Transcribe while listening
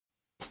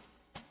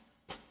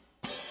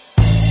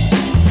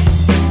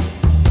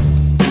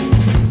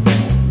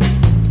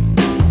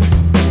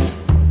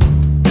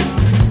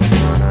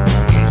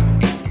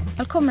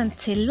velkommen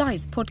til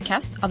live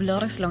podcast av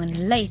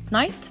lørdagssalongen Late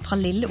Night fra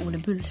Lille Ole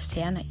Bull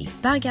scene i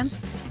Bergen.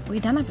 Og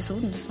i denne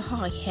episoden så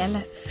har jeg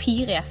hele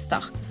 4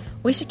 gjester.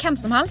 Og ikke hvem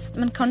som helst,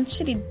 men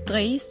kanskje de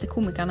drøyeste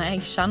komikerne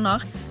jeg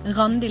kjenner.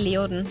 Randi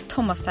Lioden,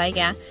 Thomas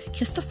Teige,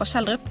 Kristoffer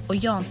Kjeldrup og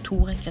Jan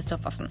Tore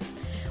Kristoffersen.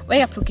 Og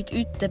jeg har plukket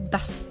ut det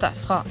beste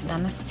fra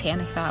denne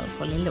scenekvelden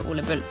på Lille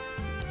Ole Bull.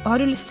 Og har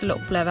du lyst til å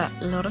oppleve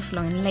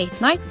lørdagssalongen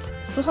Late Night,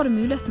 så har du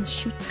muligheten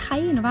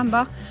 23.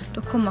 november.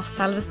 Da kommer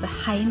selveste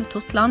Heine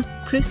Totland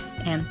pluss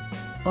en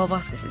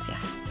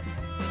overraskelsesgjest.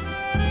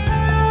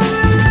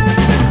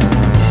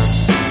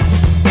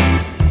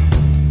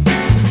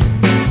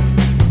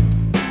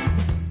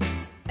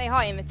 Jeg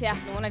har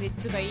invitert noen av de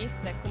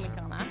drøyeste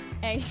komikerne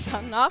jeg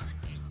kjenner.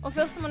 Og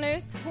førstemann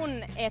ut,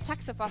 hun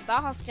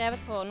tekstforfatter, har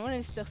skrevet for noen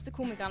av de største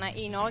komikerne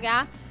i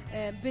Norge.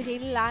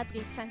 Brille,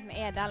 Dritsendt med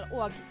Edel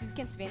og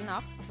Ukens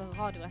vinner, altså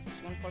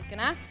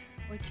Radioresepsjon-folkene.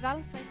 Og i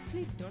kveld så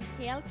flydd hun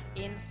helt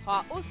inn fra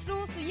Oslo,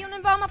 så gi hun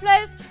en varm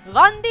applaus,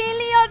 Randi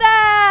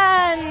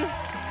Lioden!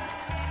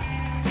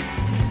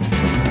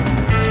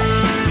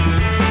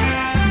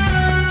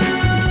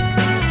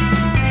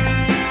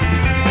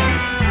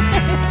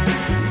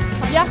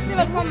 Hjertelig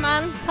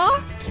velkommen.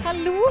 Takk,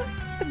 hallo.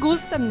 Så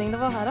god stemning det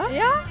var her da.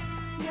 Ja,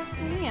 vi har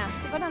sunget.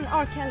 Det var den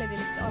R. Kelly de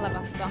likte aller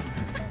best da.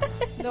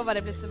 Da var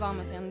det blitt så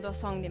varmt igjen. Da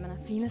sang de med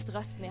den fineste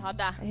røsten de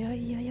hadde.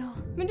 Ja.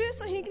 Men du,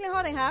 så hyggelig å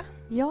ha deg her.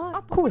 Ja,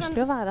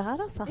 koselig å være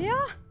her altså. Ja.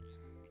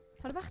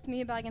 Har det vært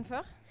mye i Bergen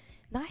før?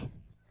 Nei.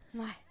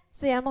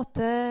 Så jeg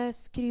måtte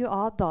skru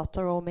av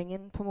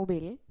dataroamingen på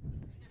mobilen.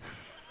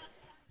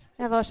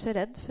 Jeg var så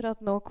redd for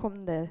at nå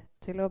kom det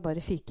til å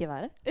bare fyke i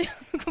været.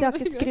 Så jeg har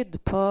ikke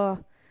skrudd på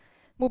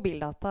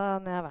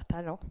mobildata når jeg har vært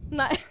her nå.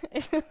 Nei.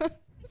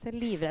 Så jeg er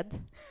livredd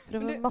for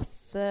å få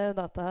masse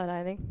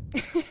dataregning.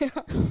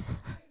 Ja.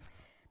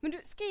 Men du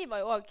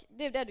skriver jo også,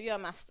 det er jo det du gjør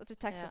mest, at du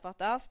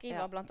tekstforfatter,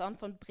 skriver blant annet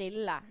for en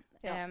brille.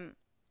 Ja.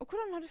 Og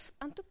hvordan har du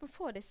endt opp med å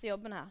få disse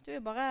jobbene her? Du er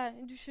du er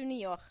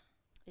 29 år.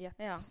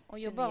 Ja, og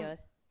jobber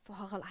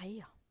for Harald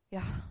Eia.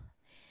 Ja.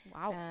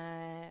 Wow.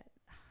 Jeg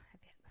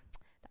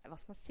vet, hva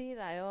skal man si?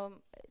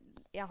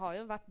 Jeg har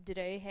jo vært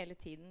drøy hele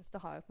tiden, så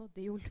det har jo på en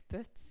måte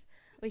hjulpet.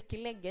 Og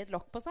ikke legge et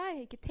lokk på seg,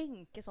 ikke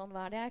tenke sånn,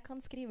 hva er det jeg kan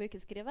skrive og ikke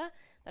skrive.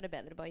 Da er det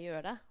bedre bare å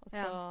gjøre det. Og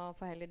så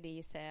får heller de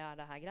se, er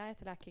det her greit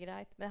eller er det ikke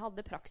greit. Men jeg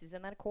hadde praksis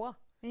i NRK.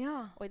 Ja.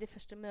 Og i de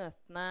første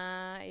møtene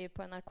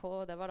på NRK,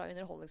 det var da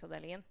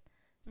underholdningsavdelingen,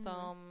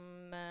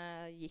 som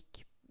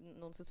gikk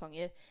noen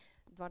sesonger.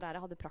 Det var der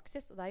jeg hadde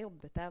praksis, og der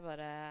jobbet jeg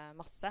bare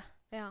masse.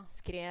 Ja.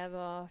 Skrev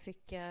og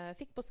fikk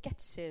på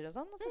sketsjer og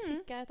sånn, og så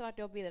fikk jeg etter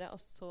hvert jobb videre,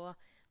 og så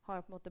har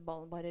jeg på en måte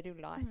ballen bare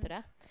rullet etter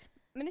det.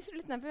 Men er ikke du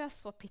litt nervøs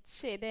for å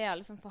pitche ideer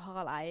liksom for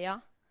Harald Eia?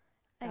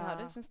 Jeg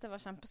hadde syntes det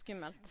var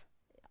kjempeskummelt.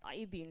 Ja,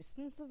 i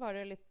begynnelsen så var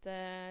det litt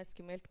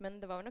skummelt, men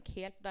det var jo nok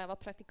helt da jeg var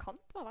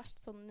praktikant var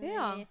verst sånn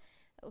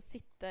å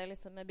sitte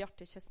liksom med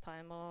Bjarte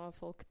Tjøstheim og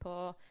folk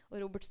og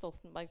Robert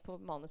Stoltenberg på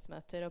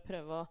manusmøter og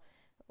prøve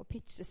å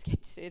pitche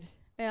sketsjer.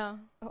 Ja.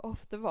 Og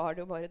ofte var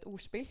det jo bare et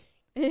ordspill.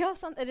 Ja,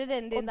 sant. Er det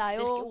din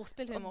styrke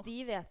ordspillhumor? Og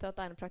de vet jo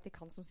at det er en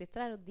praktikant som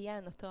sitter her, og de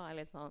er jo nødt til å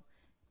være litt sånn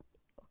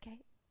ok.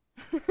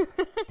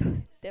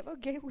 Det var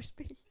gøy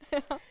ordspill.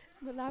 Ja.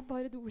 Men det er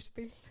bare et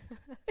ordspill.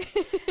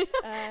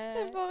 Det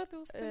er bare et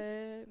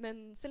ordspill.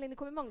 Men så lenge det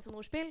kommer mange sånne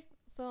ordspill,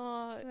 så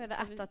er det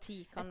 1 av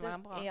 10 kan være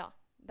bra. Ja,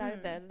 det er jo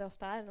det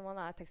ofte er. Når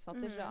man er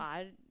tekstfatter, så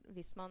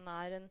hvis man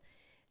er en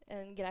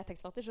grei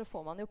tekstfatter, så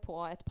får man jo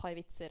på et par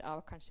vitser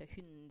av kanskje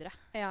 100.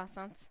 Ja,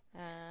 sant.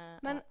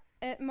 Men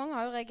mange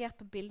har jo reagert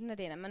på bildene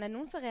dine, men er det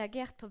noen som har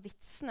reagert på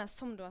vitsene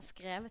som du har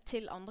skrevet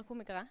til andre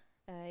komikere?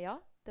 Ja,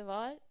 det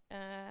var...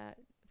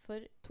 For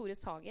Tore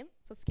Sagen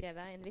så skrev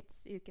jeg en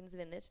vits i Ukens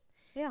vinner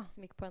som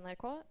gikk på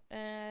NRK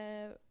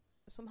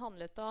som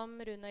handlet om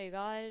Rune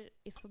Øygard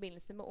i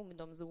forbindelse med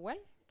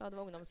ungdoms-OL da det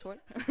var ungdoms-OL.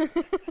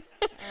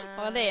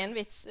 Var det en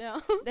vits? Ja.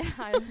 Det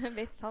er jo en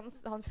vits,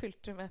 han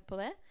fulgte med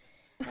på det.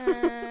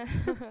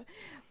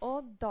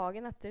 Og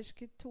dagen etter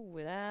skulle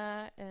Tore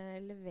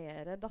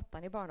levere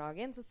datteren i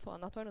barnehagen, så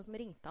han at det var noen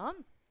som ringte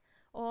han.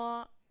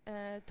 Og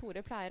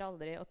Tore pleier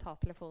aldri å ta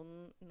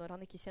telefonen når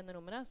han ikke kjenner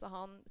nummeret, så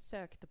han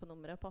søkte på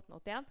nummeret på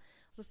 1881,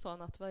 og så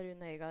han at det var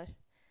Rune Øygard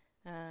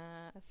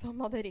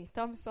som hadde ringt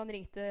ham, så han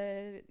ringte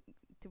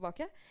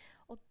tilbake.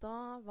 Og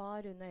da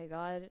var Rune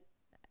Øygard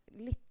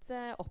litt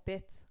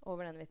oppgitt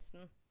over den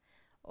vitsen.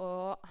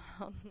 Og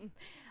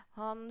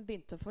han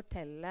begynte å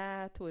fortelle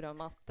Tore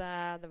om at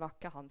det var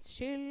ikke hans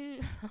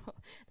skyld,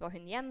 det var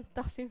hun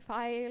jenta sin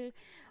feil.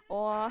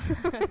 Og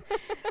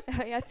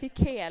jeg fikk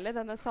hele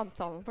denne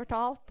samtalen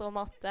fortalt om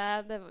at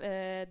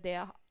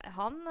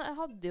han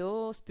hadde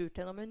jo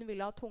spurt henne om hun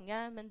ville ha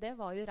tunge, men det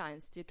var jo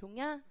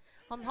reinsdyrtunge.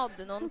 Han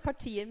hadde noen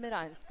partier med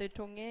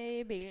reinsdyrtunge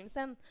i bilen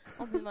sin,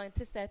 og hun var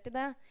interessert i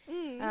det.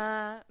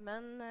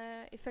 Men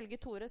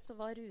ifølge Tore så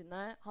var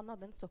Rune, han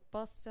hadde en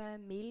såpass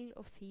mild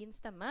og fin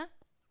stemme.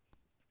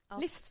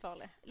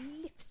 Livsfarlig,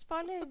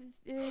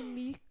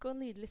 myk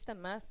og nydelig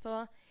stemme,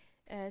 så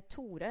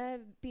Tore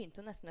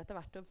begynte jo nesten etter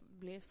hvert å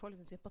få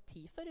litt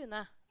sympati for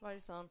Rune. Var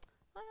det sånn,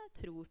 jeg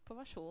tror på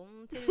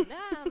versjonen til Rune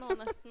nå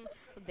nesten.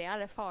 Og det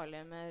det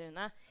farlige med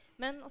Rune.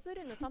 Men også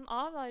rundet han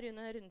av,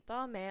 Rune rundet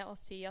av med å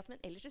si at, men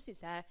ellers så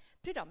synes jeg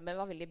programmet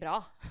var veldig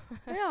bra.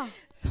 Ja.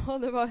 Så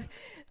det var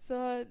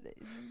så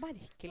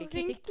merkelig kritikk.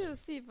 Han ringte å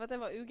si for at det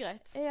var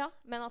ugreit. Ja,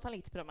 men at han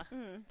likte programmet.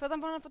 For at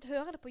han hadde fått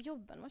høre det på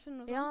jobben, var ikke det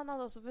noe sånt? Ja, han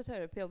hadde også fått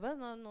høre det på jobben,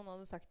 og noen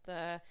hadde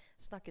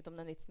snakket om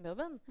den vitsen på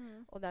jobben.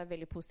 Og det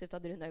veldig positivt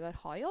at Rune Øygard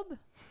har jobb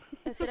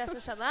etter det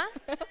som skjedde.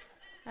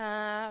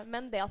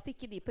 Men det at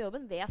ikke de på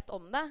jobben vet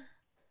om det,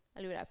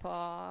 jeg lurer på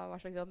hva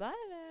slags jobb det er.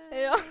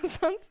 Ja,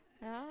 sant.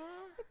 Ja,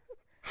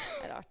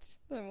 det rart.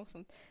 Det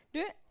morsomt. Du,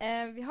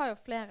 vi har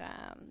jo flere...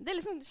 Det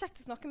liksom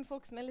kjekt å snakke med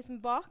folk som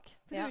liksom bak,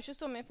 for det jo ikke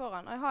så mye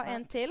foran. Og jeg har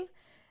en til,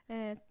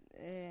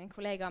 en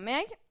kollega av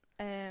meg,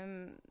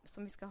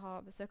 som vi skal ha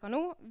besøk av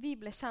nå. Vi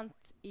ble kjent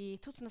i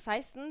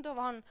 2016. Da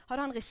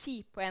hadde han regi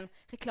på en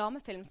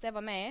reklamefilm som jeg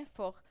var med i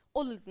for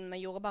Olden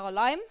med jordbær og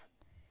lime.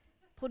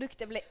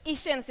 Produktet ble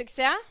ikke en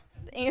suksess.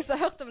 Det ingen som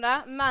har hørt om det,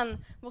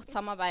 men vårt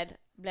samarbeid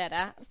ble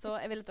det. Så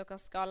jeg vil at dere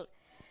skal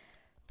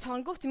ta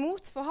han godt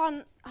imot, for han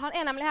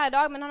nemlig her i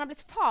dag, men han har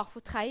blitt far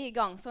for 3.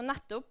 gang, så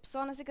nettopp. Så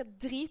han sikkert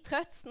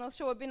drittrøtt når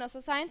showet begynner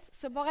så sent.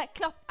 Så bare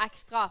klapp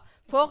ekstra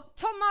for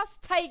Thomas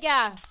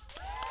Teige!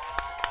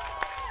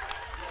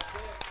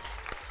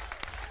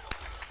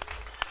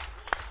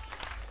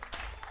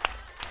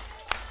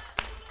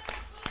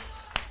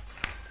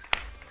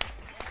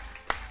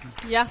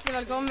 Hjertelig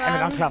velkommen. Jeg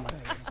vil ha klemme deg.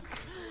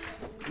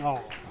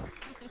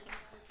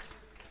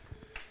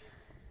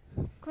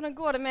 Hvordan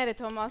går det med deg,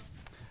 Thomas?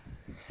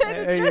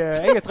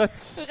 Jeg trøtt.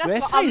 Det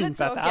sent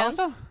dette her,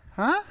 altså.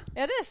 Hæ?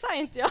 Ja, det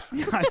sent, ja.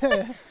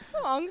 Nå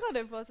angrer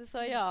du på at du sa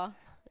ja.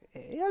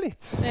 Ja,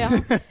 litt. Ja.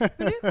 Men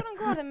du, hvordan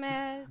går det med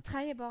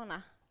 3.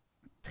 barnet?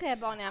 3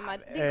 barn hjemme.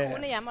 Din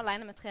kone hjemme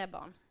alene med 3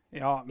 barn.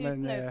 Ja,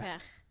 men... Uten au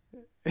pair.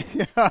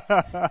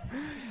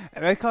 Jeg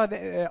vet hva,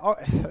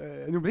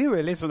 nå blir jo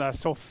jeg litt sånn der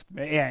soft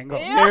med en gang.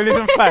 Det jo litt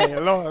sånn feil,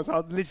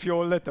 litt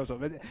fjollete og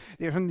sånn. Men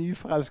det jo sånn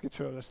nyforelsket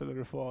følelse når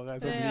du får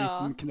en sånn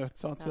liten knøtt.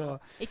 Sant? Så,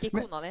 ikke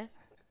kona di?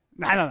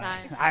 Nei.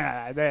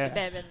 Det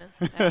babyen din.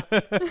 Ja.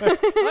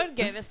 Det var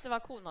gøy hvis det var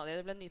kona di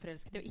du ble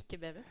nyforelsket i, og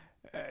ikke baby.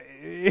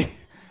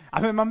 Ja,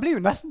 men man blir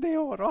jo nesten det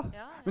også, da.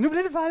 Ja. Men nå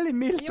blir det veldig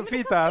mildt og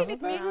fint her. Vi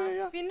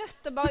nødt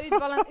til å bare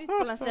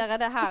utbalansere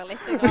det her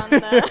litt.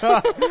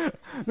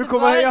 Nå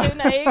kommer jeg,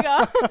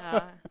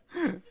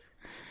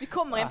 Vi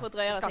kommer inn på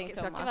drøyere ting,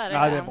 Thomas.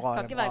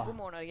 Skal ikke være God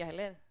morgen Norge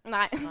heller.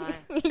 Nei.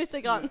 Litt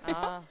grann.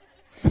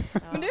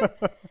 Men du,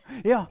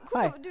 du har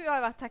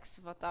jo vært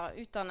tekstforfatter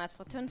utdannet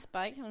fra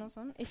Tønsberg eller noe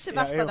sånt. Ikke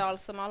Vesterdal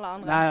som alle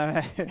andre.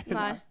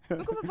 Nei.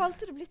 Men hvorfor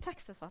valgte du å bli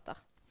tekstforfatter?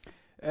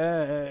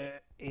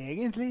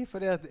 Egentlig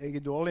fordi at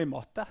jeg dårlig i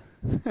matte.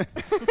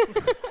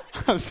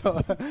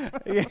 Altså,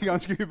 jeg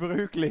ganske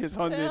ubrukelig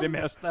sånn i det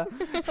meste.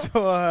 Så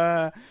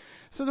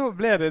da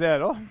ble det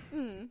da.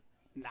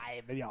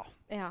 Nei, men ja.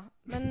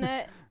 Men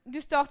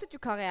du startet jo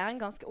karrieren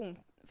ganske ung.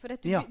 For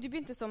du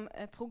begynte som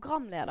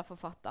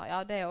programlederforfatter.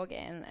 Ja, det også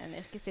en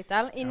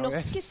yrkestittel. I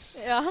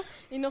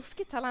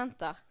Norske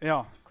Talenter. Ja.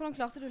 Hvordan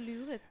klarte du å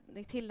lure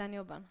deg til den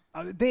jobben? Ja,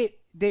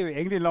 det jo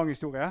egentlig en lang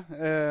historie.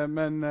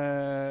 Men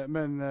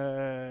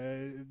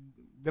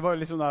det var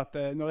jo litt sånn at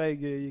når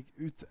jeg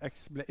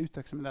ble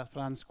uteksaminert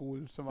fra den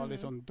skolen, så var det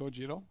litt sånn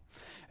dodgy da.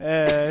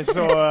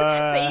 Så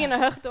ingen har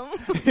hørt om?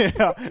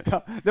 Ja.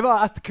 Det var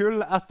ett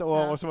kull, ett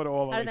år, og så var det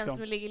over. Er det den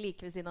som ligger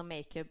like ved siden av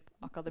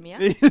Makeup-akademiet?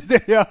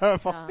 Ja,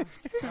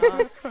 faktisk.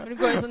 Ja. Men du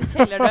går i sånn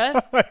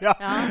kjellerdør? Ja,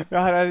 det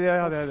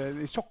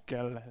er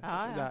sokkel.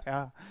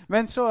 Ja.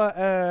 Men så...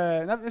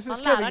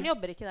 læreren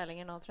jobber ikke der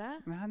lenger nå, tror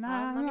jeg. Nei. Han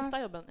har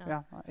mistet jobben. Ja.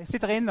 Jeg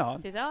sitter inne,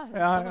 han.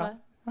 Ja.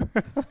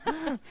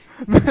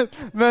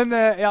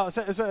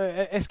 Så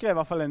jeg skrev i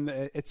hvert fall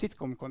et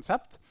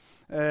sitcom-konsept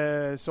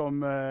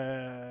som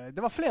det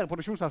var flere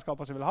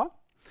produksjonsselskaper som ville ha,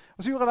 og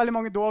så gjorde jeg veldig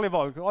mange dårlige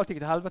valg og alt gikk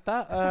til helvete,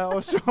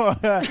 og så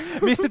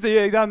mistet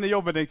jeg den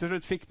jobben jeg til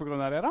slutt fikk på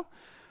grunn av det da.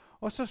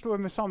 Og så slo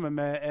jeg meg sammen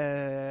med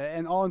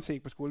en annen som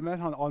gikk på skolen med,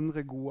 han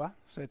andre gode,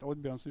 som heter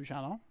Oddbjørn, som du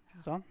kjenner,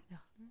 sånn.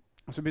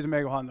 Og så begynte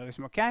meg og han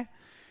liksom,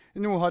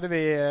 nå hadde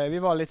vi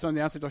var litt sånn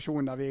i en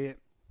situasjon der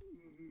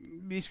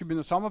vi skulle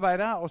begynne å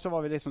samarbeide, og så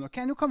var vi litt sånn,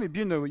 nå kan vi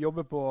begynne å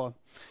jobbe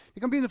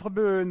vi kan begynne fra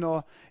bunnen og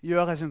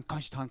gjøre sånn,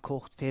 kanskje ta en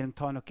kortfilm,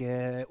 ta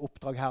noen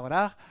oppdrag her og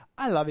der,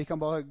 eller vi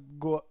kan bare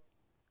gå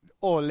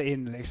all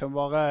in, liksom,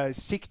 bare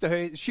skyte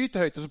høyt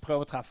og så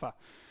prøve å treffe.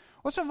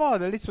 Og så var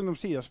det litt sånn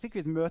omsider, så fikk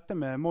vi et møte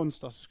med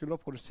Monster som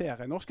skulle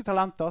produsere Norske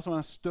Talenter, som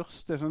var den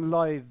største sånn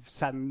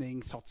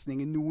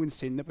livesendingssatsningen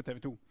noensinne på TV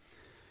 2.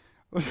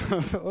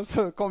 Og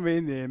så kom vi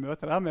inn i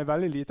møtet der med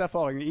veldig lite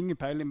erfaring og ingen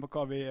peiling på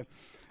hva vi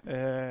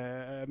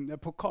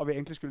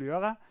egentlig skulle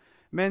gjøre.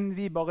 Men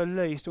vi bare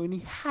løy så inn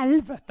i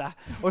helvete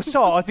og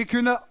sa at vi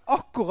kunne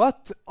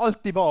akkurat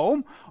alt de ba om,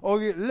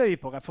 og løy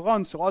på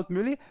referanser og alt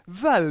mulig,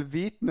 vel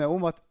vitende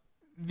om at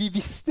vi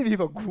visste vi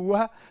var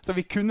gode, så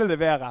vi kunne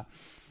levere.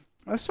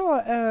 Og så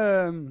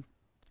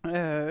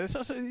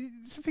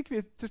fikk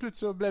vi til slutt,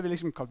 så ble vi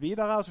liksom kalt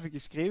videre, og så fikk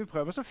vi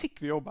skriveprøve, og så fikk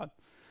vi jobben.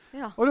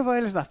 Ja. Og da var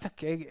jeg litt sånn,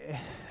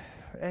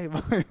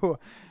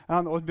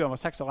 Oddbjørn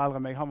var 6 år eldre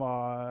enn meg, han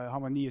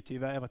var 29,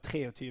 jeg var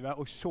 23,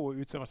 og så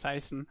ut som jeg var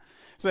 16.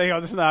 Så jeg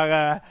hadde sånn der,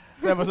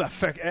 så jeg var sånn,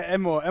 fuck,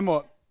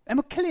 jeg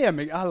må kle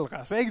meg eldre.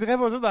 Så jeg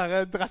drev og sånn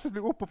der, dresset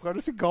meg opp og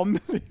prøvde å se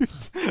gammel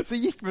ut. Så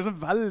jeg gikk med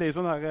sånn veldig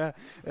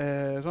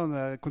sånn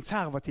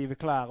konservative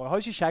klær, og jeg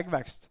hadde ikke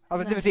skjeggvekst.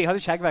 Altså, det vil si, jeg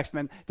hadde skjeggvekst,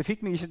 men det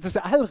fikk meg ikke til å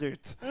se eldre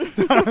ut.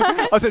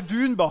 Altså,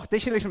 dunbart, det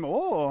er ikke liksom,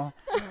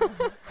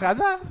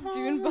 30?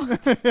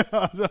 Dunbart.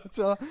 Ja,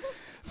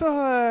 så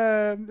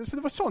det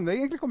var sånn jeg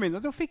egentlig kom inn,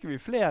 og da fikk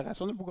vi flere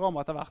sånne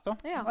programmer etter hvert. Da.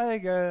 Ja.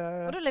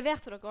 Og da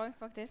leverte dere også,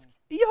 faktisk.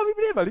 Ja, vi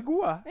ble veldig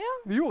gode. Ja.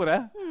 Vi gjorde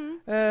det.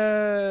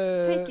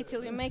 Fake it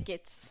till you make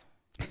it.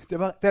 Det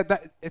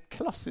er et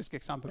klassisk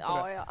eksempel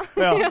på det. Ja.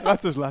 Ja,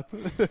 rett og slett.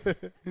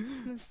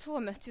 Men så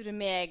møtte du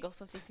meg, og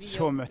så fikk vi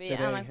så jobb i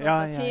NRK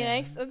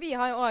Satiriks. Og vi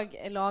har jo også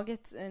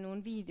laget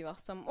noen videoer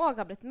som også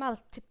har blitt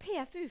meldt til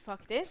PFU,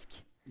 faktisk.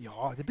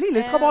 Ja, det blir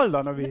litt rabalder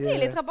når vi... Det blir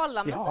litt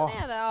rabalder, men sånn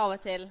er det av og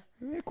til.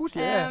 Det er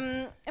koselig,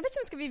 jeg vet ikke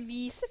om skal vi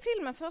vise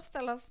filmen først,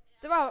 eller...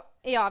 Det var...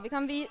 Ja, vi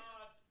kan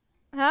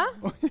Hæ?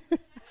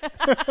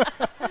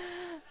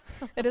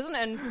 Er det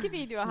sånne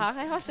ønskevideoer her?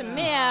 Jeg har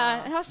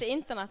ikke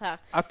internett her.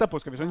 Etterpå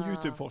skal vi sånn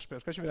YouTube-forspill,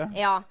 skal ikke vi det?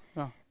 Ja.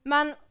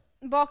 Men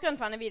bakgrunnen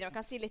for denne videoen,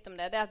 kan jeg si litt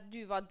om det, det er at du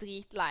var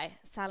dritlei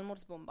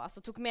selvmordsbomber,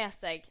 som tok med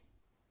seg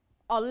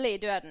alle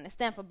i døden, i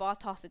stedet for bare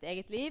å ta sitt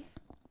eget liv.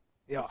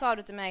 Så sa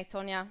du til meg,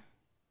 Tonje,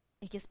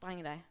 ikke spreng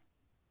deg.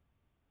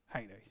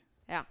 Heng deg.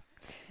 Ja.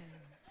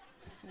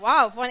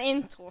 Wow, for en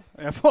intro.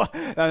 Ja,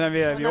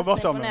 vi jobber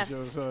sammen.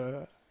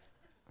 Så.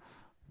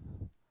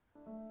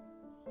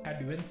 Er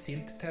du en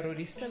sint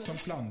terrorist som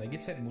planlegger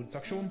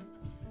selvmordsaksjon?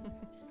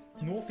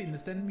 Nå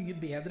finnes det en mye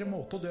bedre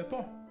måte å dø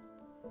på.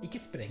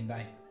 Ikke spreng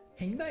deg.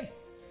 Heng deg.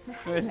 Med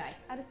heng deg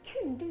er det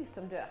kun du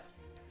som dør.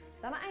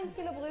 Den er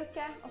enkel å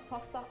bruke og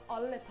passer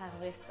alle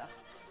terrorister.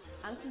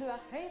 Enten du er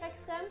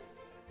høyreekstrem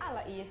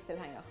eller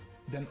IS-tilhenger.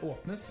 Den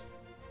åpnes,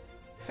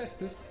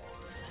 festes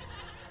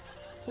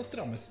og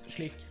strammes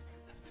slik.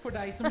 For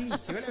deg som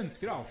likevel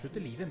ønsker å avslutte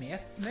livet med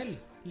et smell,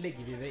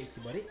 legger vi ved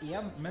ikke bare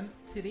 1, men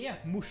 3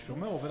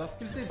 morsomme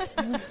overraskelser.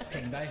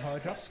 Heng deg har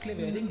rask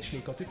levering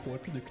slik at du får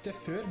produktet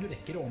før du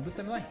rekker å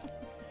ombestemme deg.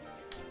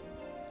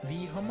 Vi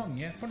har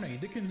mange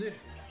fornøyde kunder.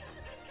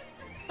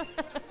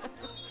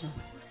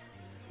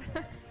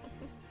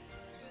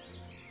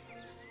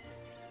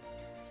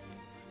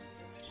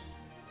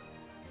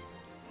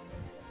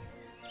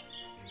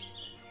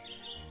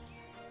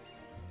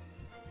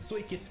 Så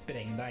ikke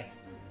spreng deg.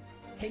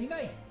 Heng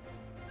deg!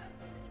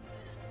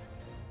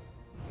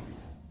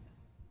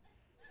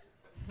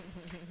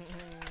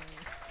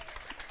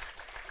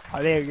 Ja,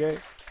 det er gøy.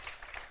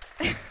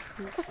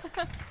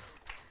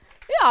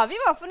 Ja, vi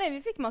var fornøyd.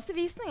 Vi fikk masse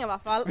visninger i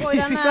hvert fall. Og Vi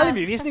fikk veldig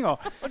mye visninger.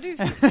 Og du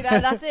fikk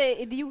dette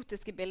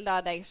idiotiske bildet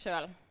av deg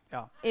selv.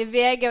 Ja. I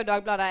VG og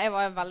Dagbladet. Jeg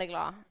var veldig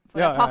glad.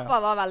 For pappa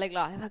var veldig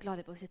glad. Jeg var glad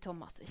de brukte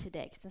Thomas og ikke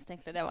deg. Synes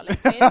egentlig det var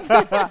litt fint.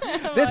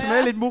 Det som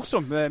er litt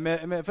morsomt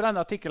for den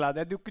artikkelen her,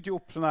 det dukket jo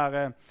opp sånn her,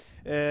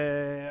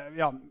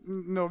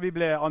 når vi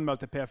ble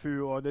anmeldt til PFU,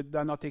 og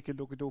den artikkelen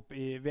dukket opp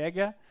i VG,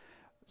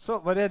 så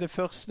var det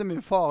første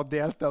min far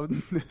delte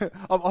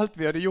av alt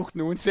vi hadde gjort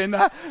noensinne.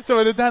 Så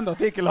var det den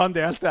artikkelen han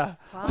delte.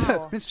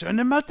 Wow. Min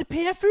sønn er meldt til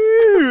PFU!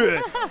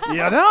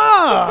 Ja da!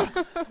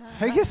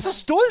 Jeg er så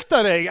stolt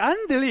av deg,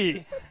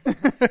 endelig!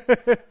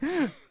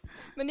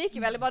 Men det gikk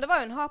jo veldig bra. Det var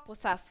jo en hard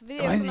prosess. Vi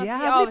er jo sånn at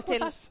vi av og til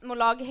må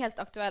lage helt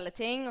aktuelle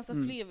ting, og så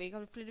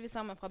flydde vi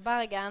sammen fra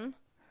Bergen.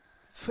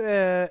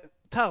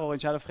 Terroren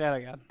skjedde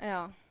fredagen,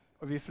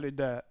 og vi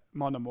flydde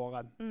mandag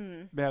morgen.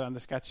 Bedre enn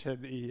det sketsjet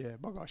i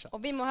bagasjen.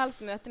 Og vi må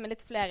helst møte med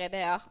litt flere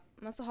ideer,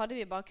 men så hadde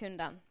vi bare kun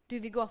den. Du,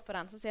 vi går for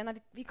den. Så sier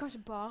jeg, vi kan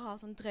ikke bare ha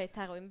sånn drøy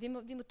terror, vi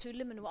må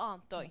tulle med noe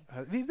annet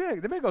også.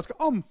 Det ble ganske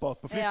ampart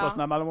på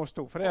flyplassen her mellom oss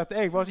to, for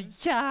jeg var så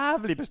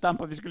jævlig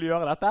bestemt på at vi skulle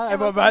gjøre dette.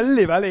 Jeg var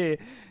veldig,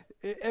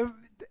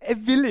 jeg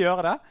ville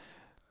gjøre det.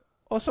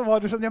 Og så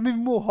var det sånn, vi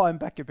må ha en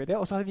backup i det,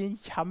 og så hadde vi en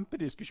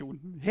kjempediskusjon.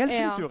 Hele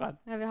flyturen.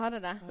 Ja, vi hadde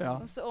det. Ja.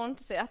 Og så ordnet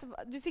det seg.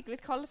 Du fikk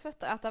litt kalde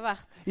føtter etter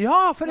hvert.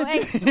 Ja, for når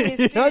jeg sto i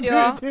studio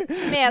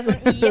med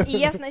sånn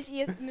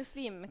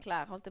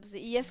muslimklær, holdt jeg på å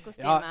si,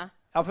 IS-kostyme.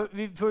 Ja, for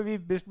vi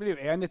ble jo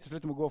enige til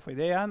slutt om å gå for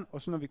ideen, og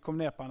så når vi kom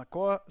ned på NRK,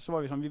 så var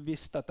vi sånn, vi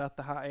visste at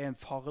dette her er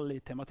en farlig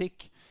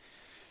tematikk.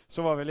 Så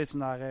var vi litt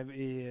sånn her,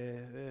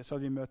 så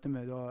hadde vi møte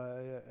med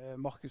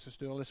Markus og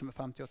Sturle som er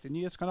 5080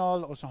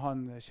 nyhetskanal, og så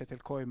han Kjetil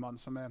Koiman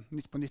som er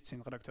Nytt på Nytt sin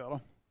redaktør. Da.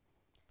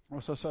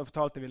 Og så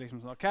fortalte vi liksom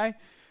sånn, ok,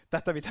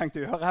 dette har vi tenkt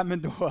å gjøre,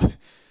 men da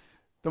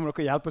må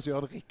dere hjelpe oss å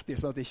gjøre det riktig,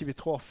 sånn at ikke vi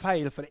trår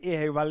feil, for det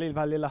er jo veldig,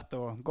 veldig lett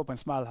å gå på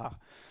en smell her.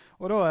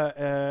 Og da,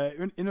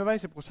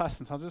 underveis i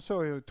prosessen,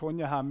 så jo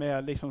Tonje her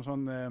med liksom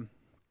sånn,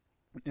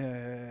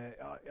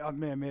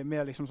 med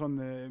liksom sånn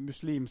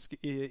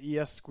muslimsk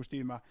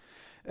IS-kostyme.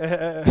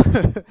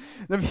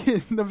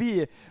 Når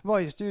vi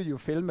var i studio og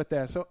filmet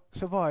det,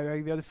 så var jo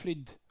vi hadde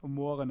flydd om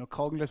morgenen og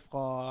kranglet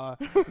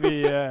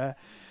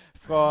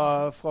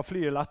fra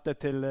flyet lettet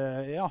til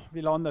vi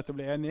landet og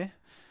ble enige.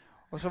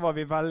 Og så var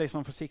vi veldig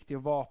sånn forsiktige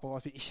og var på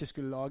at vi ikke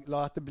skulle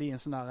la dette bli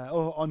en sånn der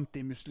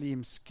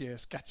antimuslimsk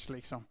sketsj,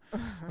 liksom.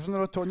 Og så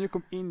når Tonje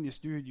kom inn i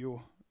studio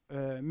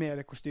med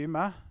det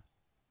kostymet,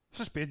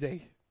 så spydde jeg.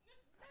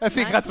 Jeg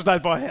fikk rett og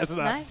slett bare helt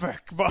sånn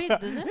fuck. Spydde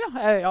du?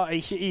 Ja,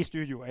 ikke i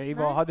studio. Jeg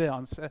hadde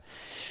hans...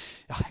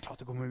 Ja, jeg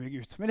klarte å komme meg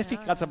ut. Men jeg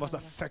fikk rett og slett bare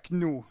sånn, fuck,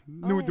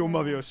 nå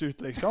dummer vi oss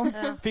ut, liksom.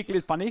 Fikk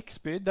litt panikk,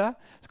 spydde.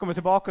 Så kom jeg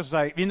tilbake og så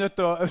sa jeg, vi nødt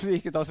til å, så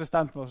gikk et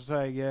assistent med oss, og så sa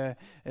jeg,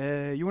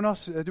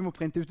 Jonas, du må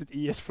printe ut et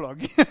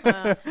IS-flagg.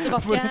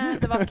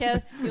 Det var ikke,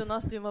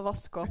 Jonas, du må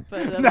vaske opp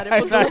det der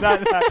nei.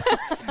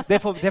 Det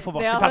får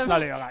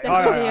vaskepersonellet gjøre. Ja.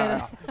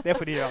 Det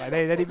får de gjøre. Det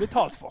er de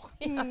betalt for.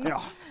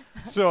 Ja.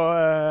 Så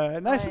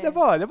det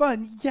var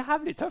en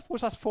jævlig tøff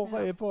prosess på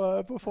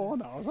forhånd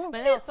der, altså.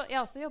 Men jeg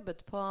har også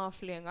jobbet på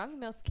fly en gang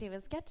med å skrive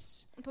en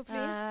sketsj. På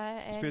fly?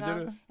 Spydde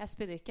du? Jeg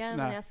spydde ikke,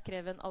 men jeg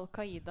skrev en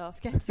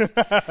Al-Qaida-sketsj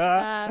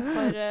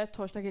for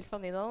Torsdag Gilf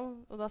van Nydalen.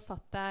 Og da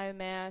satt jeg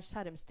med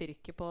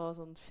skjermstyrke på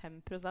sånn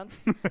 5%.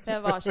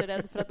 Jeg var så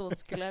redd for at noen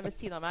skulle ved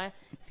siden av meg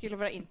skulle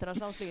fra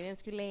internasjonal flygning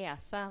skulle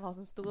lese hva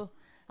som sto.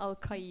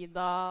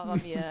 Al-Qaida var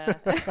mye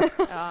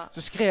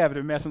Så skrev du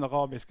med sånne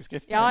arabiske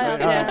skrifter? Ja,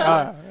 det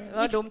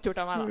var dumt gjort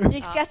av meg da.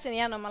 Gikk sketsjen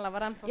gjennom, eller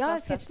var den for plass? Ja,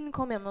 sketsjen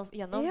kom gjennom.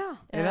 Ja.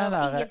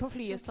 Ingen på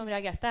flyet som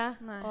reagerte.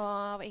 Nei.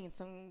 Og det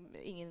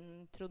var ingen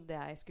trodde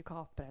jeg skulle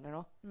kapre eller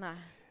noe. Nei.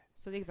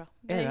 Så det gikk bra.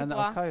 Er det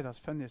Al-Qaidas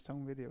funniest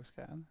home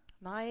videos-greien?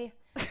 Nei.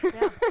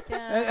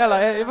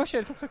 Eller jeg var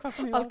ikke helt så klart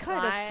for mye.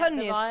 Al-Qaidas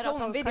funniest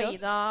home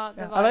videos?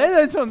 Eller er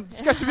det en sånn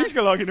sketsj vi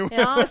skal lage nå?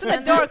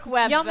 Sånn dark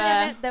web. Ja,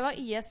 men det var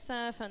IS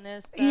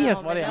funniest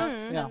IS var det,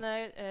 Men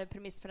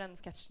premiss for den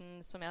sketsjen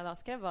som jeg da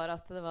skrev var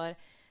at det var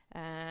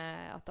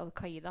at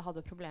Al-Qaida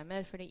hadde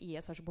problemer fordi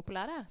IS var så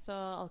populære. Så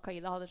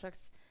Al-Qaida hadde et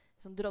slags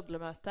sånn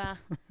drodlemøte,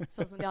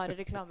 sånn som de har i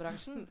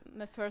reklamebransjen.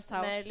 Med First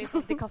House. Med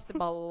liksom, de kaster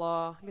ball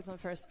og litt sånn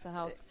First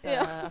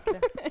House-aktig.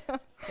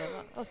 Så det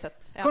var søtt.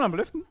 Kom den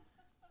på luften?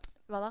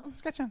 Hva da?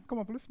 Sketsjen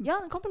kommer på luften? Ja,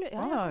 den kom på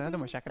luften. Ja, det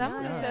må jeg sjekke. Den må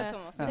vi se,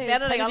 Thomas.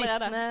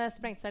 Terroristene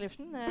sprengte seg i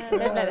luften.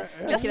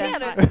 Ja, ser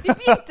du. Vi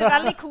begynte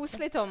veldig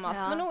koselig, Thomas.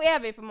 Men nå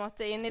er vi på en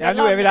måte inne i det landet. Ja,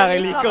 nå er vi der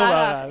jeg liker å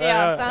være.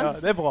 Ja,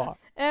 det er bra.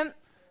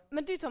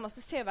 Men du, Thomas,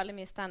 du ser veldig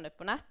mye stand-up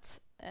på nett.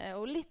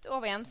 Og litt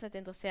over gjennomsnitt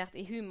interessert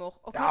i humor.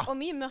 Og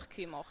mye mørk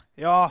humor.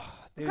 Ja,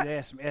 det er jo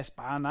det som er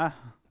spennende.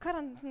 Hva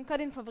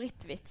er din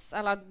favorittvits?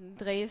 Eller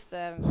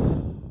drøyeste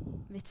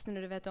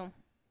vitsene du vet om?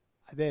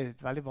 Det er et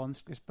veldig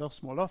vanskelig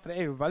spørsmål, da, for det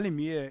er jo veldig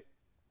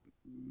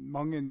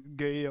mange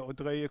gøye og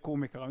drøye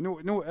komikere.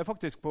 Nå er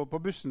faktisk på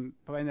bussen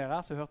på vei ned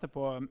her, så hørte jeg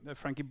på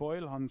Frankie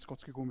Boyle, han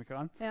skotske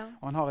komikeren. Ja.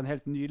 Og han har en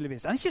helt nydelig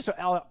vits. Han er ikke så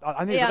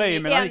han er drøy,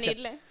 men han er ikke...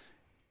 Nydelig.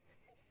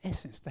 Jeg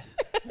synes det.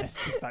 Jeg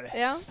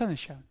synes den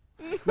er skjønn.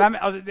 Nei, men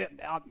altså,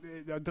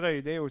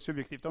 drøy, det er jo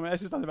subjektivt, men jeg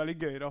synes den er veldig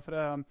gøy, da, for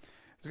jeg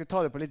skal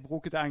ta det på litt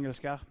brokete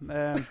engelsk her.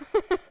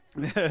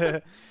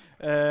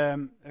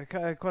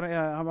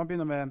 Han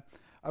begynner med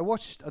I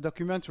watched a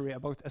documentary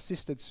about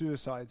assisted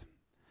suicide,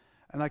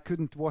 and I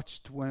couldn't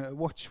watch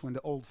when the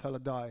old fella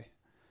died,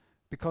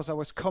 because I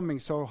was coming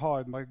so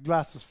hard, my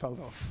glasses fell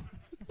off.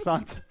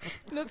 Sant?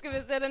 Nå skal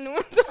vi se det nå.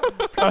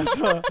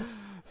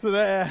 Så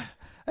det er...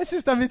 Jeg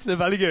synes den vitsen er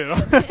veldig gøy, da.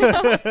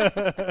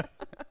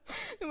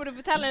 Nå må du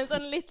fortelle en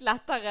sånn litt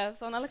lettere,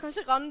 sånn, eller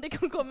kanskje Randi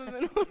kan komme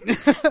med noen.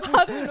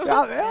 Har du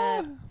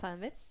noen? Ta en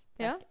vits?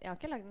 Jeg har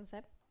ikke laget den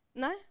selv.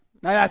 Nei?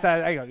 Nei,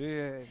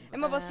 jeg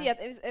må bare si at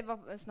jeg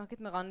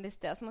snakket med Randi i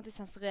sted, så måtte jeg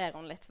sensurere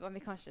henne litt.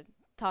 Vi kan ikke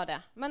ta det.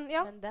 Men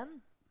ja. Men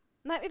den?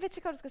 Nei, jeg vet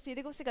ikke hva du skal si.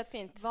 Det går sikkert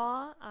fint.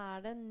 Hva er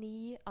det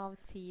 9 av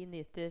 10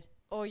 nyter?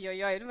 Oi,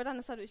 det var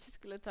denne sa du ikke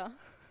skulle ta.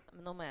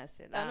 Men nå må jeg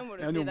si det. Ja, nå må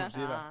du si det.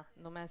 Ja,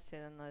 nå må jeg si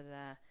det når...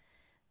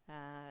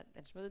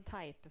 ellers må du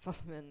teipe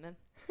fast munnen min.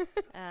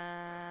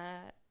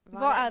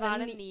 Hva er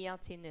det 9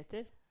 av 10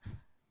 nyter?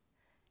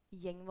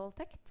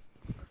 Gjengvoldtekt?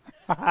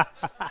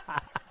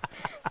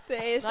 Det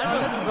er ikke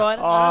noe som går.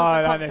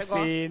 Den er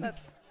fin.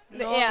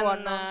 Nå er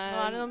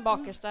det noen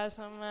bakerst der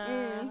som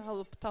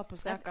holder på å ta på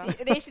seg jakka.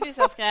 Det er ikke du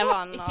som har skrevet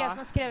den. Ikke jeg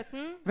som har skrevet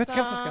den. Vet du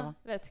hvem som skrev den?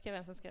 Vet ikke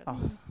hvem som skrev den.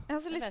 Jeg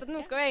har så lyst til at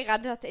nå skal jeg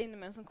redde dette inn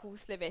med en sånn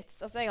koselig vits.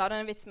 Altså, jeg hadde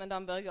en vits med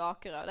Dan Børge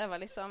Akerø. Det var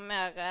liksom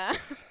mer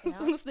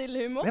sånn stille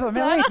humor. Det var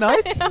mer late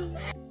night.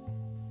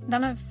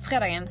 Denne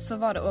fredagen så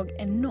var det også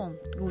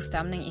enormt god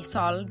stemning i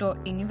salen da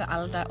Yngve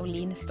Elde og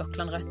Line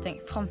Stokland Røtting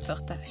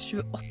framførte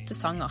 28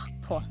 sanger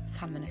på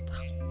 5 minutter.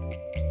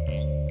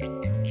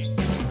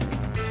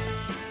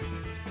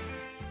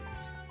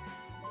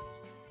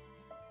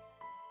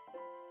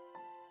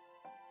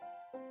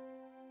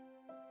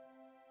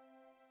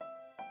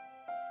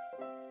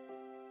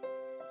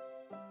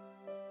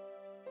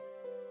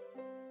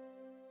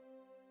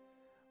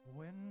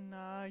 When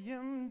I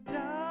am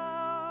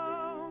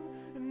down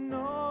and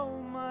oh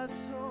my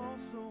soul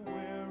so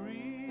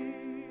weary,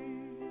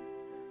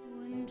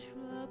 when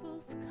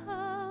troubles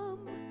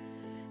come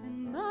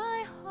and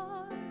my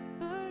heart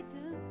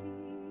burden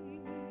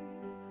be,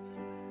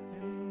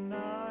 and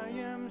I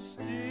am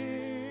still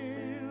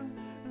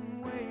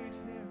and wait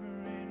here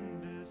in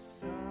the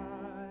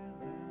silence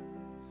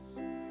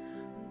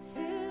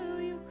until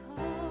you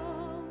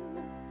come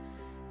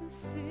and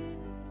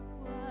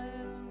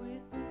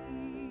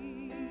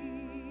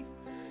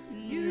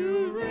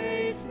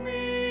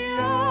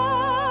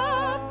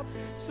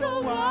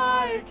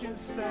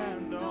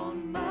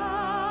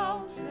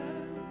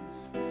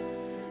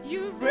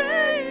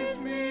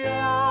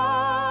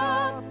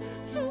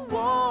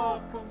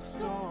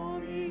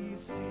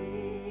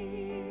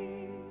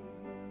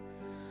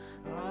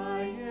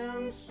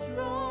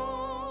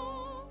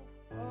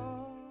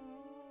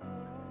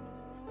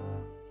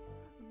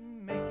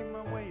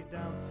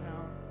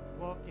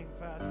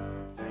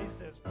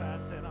years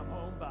pass and I'm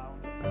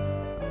homebound.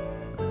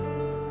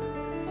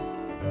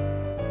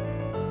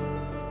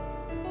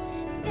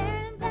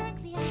 Staring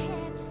blankly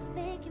ahead, just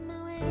making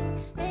my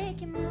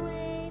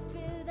way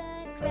through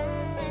the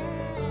crowd.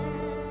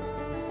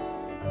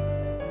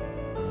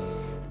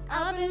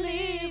 I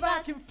believe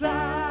I can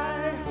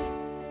fly.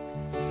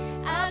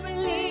 I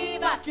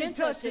believe I can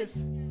touch this.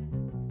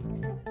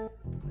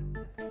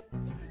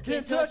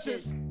 Can touch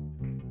this.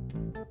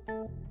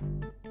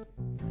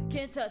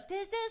 Can't touch.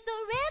 This is the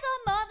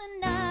rhythm of the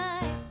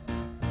night,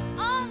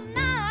 all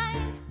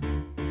night,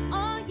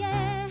 oh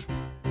yeah.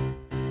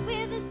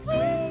 With a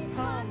sweet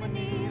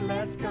harmony,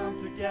 Let's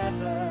come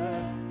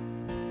together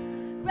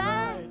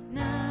right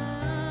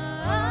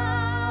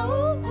now.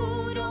 Ooh,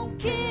 ooh, don't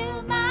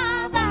kill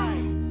my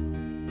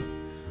vibe.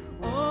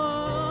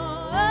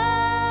 Oh,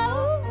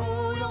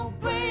 ooh, don't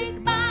break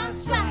my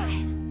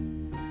stride.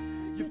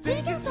 You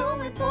think it's so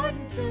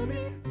important to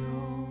me?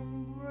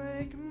 Don't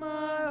break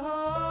my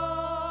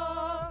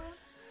heart.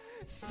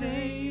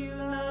 Say you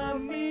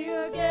love me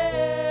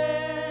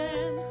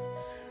again.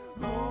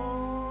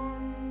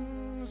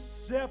 Hon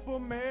ser på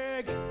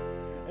mig,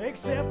 jag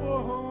ser på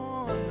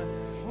hon.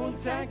 Hon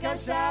tänker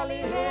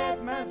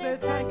kärlighet mens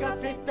jag tänker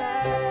fick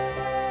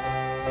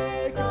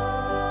dig.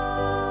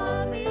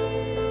 On me,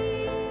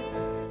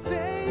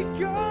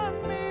 Take on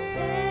me.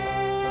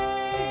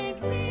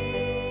 take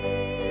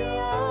me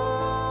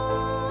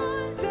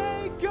on.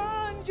 Take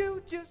on,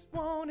 you just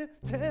want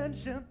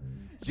attention.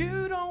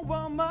 You don't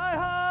want my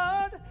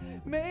heart.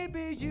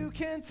 Maybe you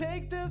can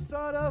take the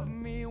thought of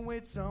me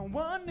with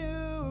someone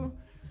new.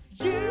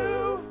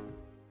 You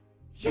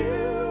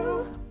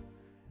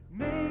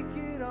make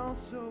it all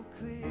so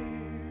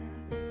clear.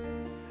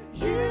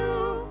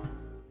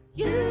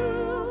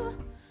 You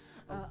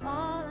are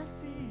all I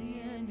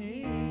see and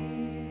hear.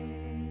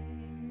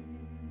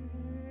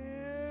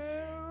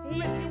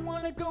 If you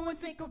wanna go and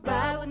take a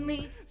ride with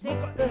me, take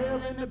a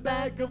L in the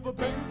back of a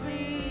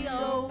Benzie.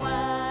 Oh,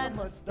 why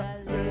must I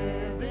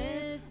live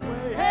this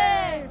way?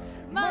 Hey,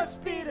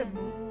 must be the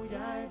mood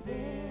jag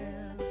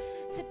vill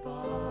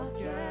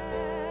tillbaka.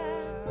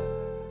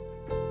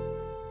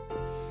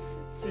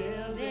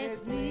 Till it's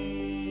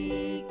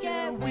bleak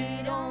and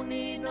we don't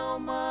need no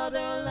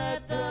mother.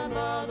 Let the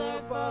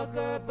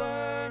motherfucker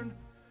burn.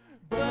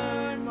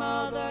 Burn,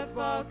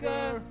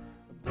 motherfucker,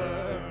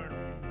 burn.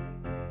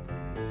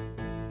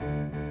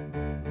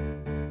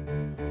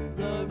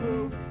 The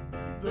roof,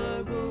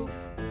 the roof,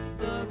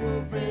 the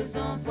roof is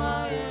on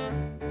fire.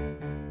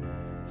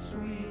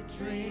 Sweet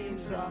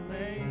dreams are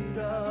made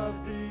of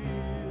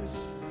these.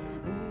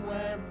 Who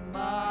am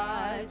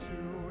I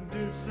to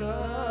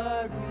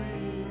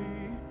disagree?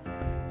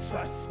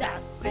 Trust I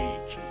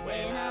seek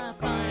When I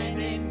find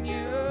in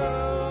you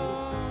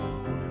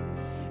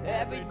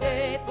every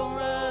day for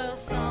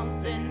us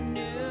something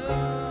new.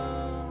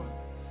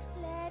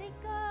 Let it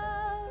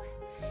go,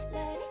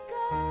 let it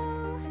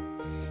go.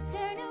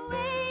 Turn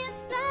away and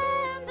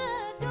slam the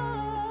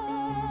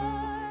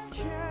door.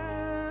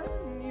 Can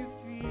you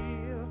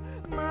feel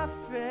my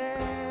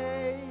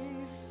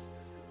face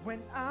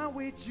when I'm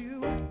with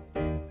you?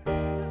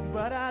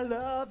 But I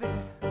love it,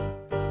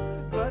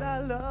 but I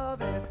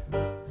love it,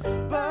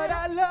 but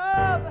I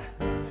love.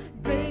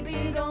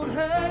 Baby, don't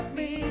hurt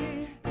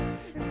me,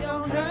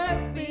 don't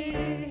hurt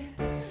me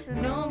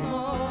no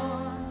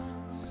more.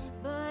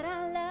 But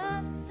I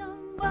love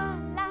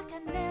someone like I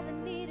never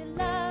needed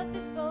love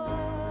before.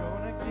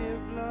 Gonna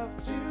give love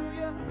to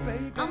you,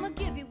 baby. I'ma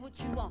give you what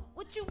you want.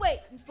 What you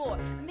waiting for?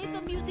 Make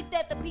the music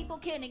that the people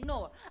can't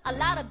ignore. A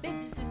lot of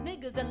bitches is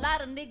niggas, a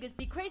lot of niggas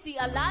be crazy.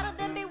 A lot of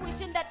them be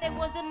wishing that they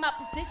was in my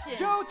position.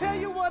 Joe, tell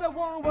you what I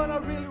want, what I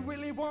really,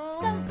 really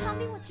want. So tell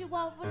me what you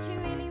want, what you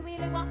really,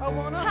 really want. I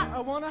wanna, Ha, I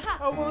wanna, ha,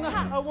 I wanna,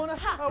 ha, I wanna,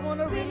 ha. I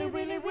wanna really,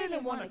 really, really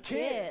wanna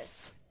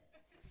kiss.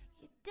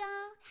 You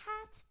don't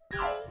have to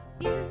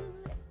be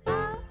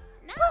beautiful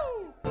now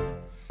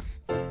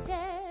to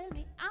tell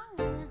me I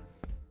wanna.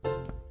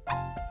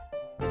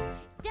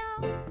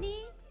 Don't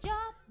need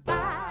your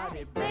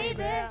body,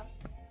 baby.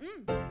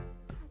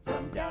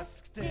 From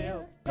dusk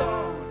till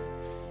dawn,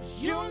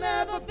 you'll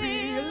never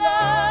be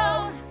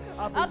alone.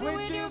 I'll be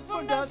with you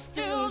from dusk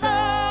till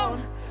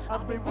dawn. I'll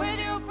be with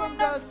you from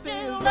dusk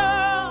till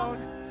dawn.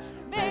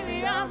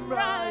 Baby, I'm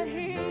right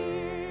here.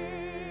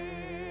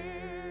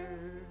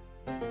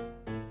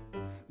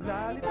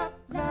 Lollipop,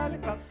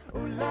 lollipop,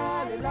 ooh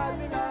lolly,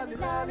 lolly, lolly,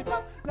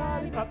 lollipop,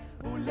 lollipop,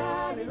 ooh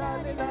lolly,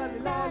 lolly, lolly,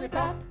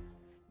 lollipop,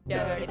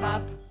 dirty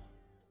pop.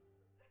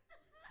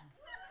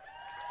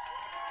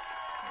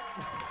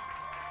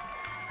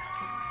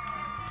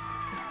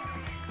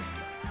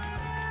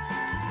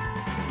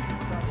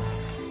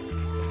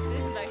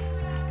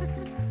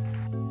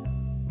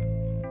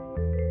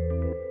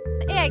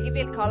 Jeg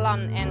vil kalle han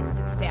en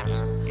suksess.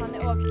 Han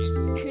er også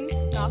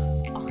kunstner,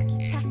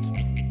 arkitekt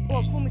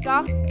og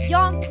komiker.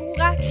 Jan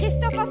Tore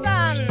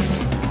Kristoffersen!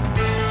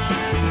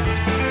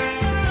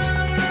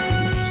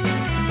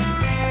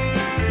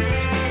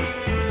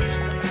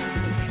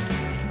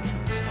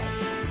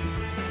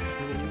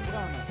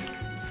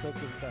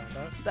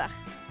 Der.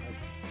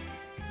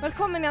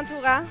 Velkommen, Jan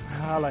Tore.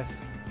 Herleis.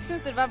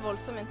 Synes du det var en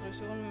voldsom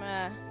introduksjon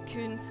med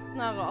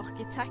kunstner og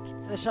arkitekt?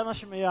 Jeg kjenner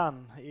ikke meg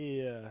igjen i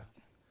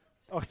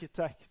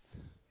arkitekt.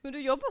 Men du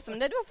jobber som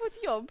det, du har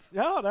fått jobb.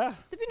 Ja, det.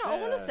 Det begynner å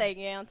ordne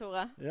seg, Jan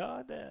Tore. Ja,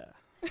 det.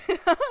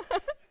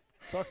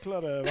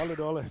 Takler det veldig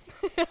dårlig.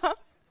 Ja.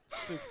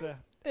 Suksess.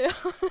 Ja.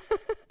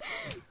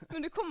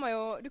 Men du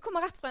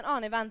kommer rett fra en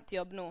annen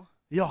eventjobb nå.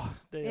 Ja,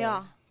 det gjør Ja.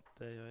 jeg.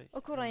 Det gjør jeg.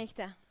 Og hvordan gikk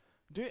det?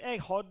 Du,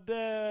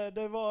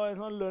 det var en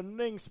sånn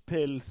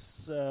lønningspils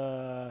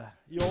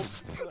jobb.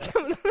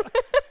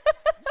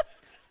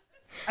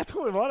 Jeg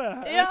tror det var det.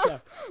 Jeg vet ikke.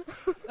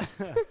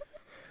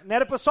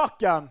 Nede på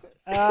Sakken.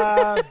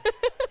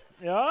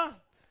 Ja.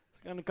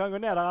 Kan gå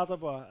ned der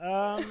etterpå.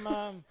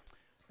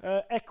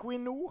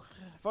 Equinor,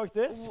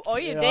 faktisk.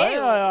 Oi, det er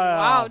jo...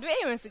 Wow, du er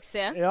jo en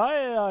suksess. Ja.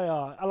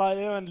 Eller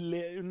det er jo en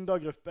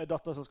undergruppe, et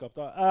datterselskap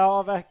da,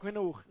 av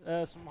Equinor,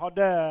 som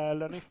hadde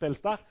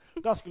lønningspils der.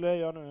 Der skulle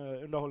jeg gjøre noe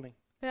underholdning.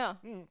 Ja.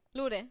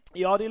 Lo de?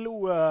 Ja, de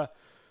lo,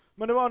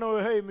 men det var noe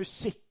høy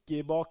musikk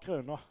i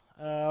bakgrunnen da.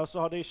 Og så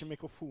hadde jeg ikke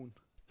mikrofon.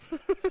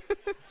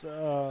 Så,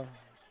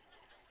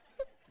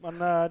 men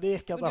det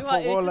gikk etter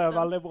forholdet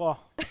veldig bra.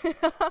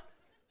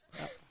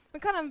 Men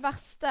hva er den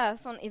verste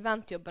sånn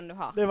eventjobben du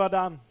har? Det var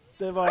den.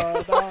 Det har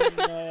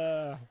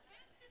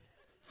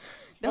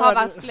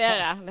vært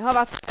flere. Det har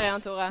vært flere,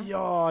 Jan Tore.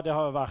 Ja, det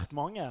har vært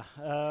mange.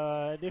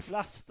 De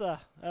fleste.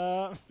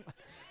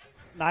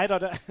 Neida,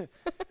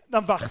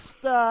 den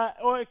verste...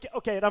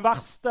 Ok, den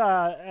verste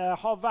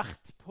har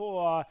vært på...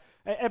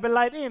 Jeg ble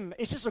leid inn,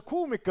 ikke som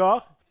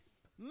komiker,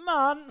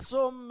 men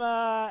som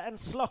en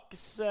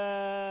slags...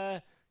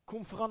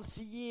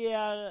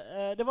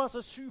 konferansier. Det var en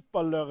sånn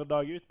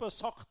superlørdag ute på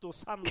Sarto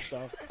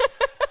Center.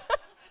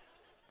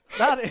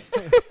 Der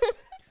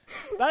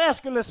jeg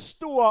skulle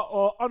stå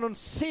og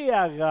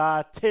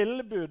annonsere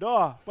tilbud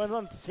da, på en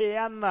sånn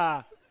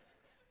scene.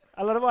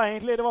 Eller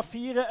det var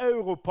 4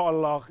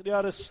 europaller de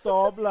hadde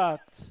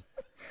stablet.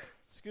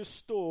 Skulle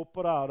stå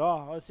oppå der da,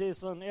 og si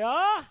sånn,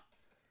 ja,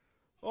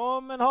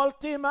 om en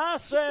halvtime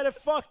så er det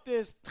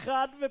faktisk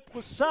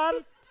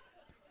 30%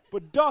 på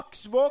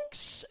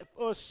Dagsvoks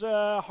hos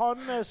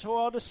Hannes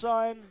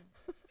Hårdesign.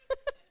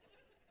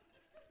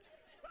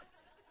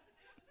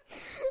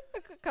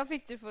 Hva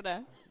fikk du for det?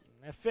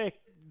 Jeg fikk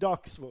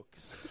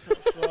Dagsvoks.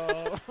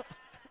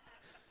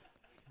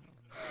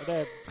 Det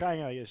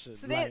trenger jeg ikke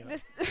så lenger.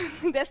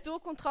 Det er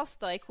store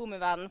kontraster i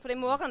komiverdenen. For i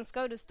morgen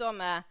skal du stå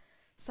med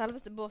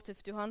selveste Bård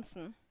Tufte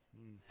Johansen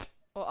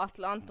og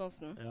Atle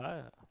Antonsen.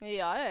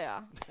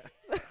 Ja.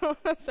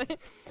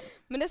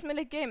 Men det som er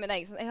litt gøy med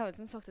deg, jeg har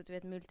liksom sagt at du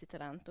er et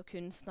multitalent og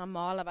kunstner,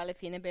 maler veldig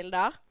fine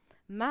bilder.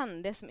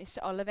 Men det som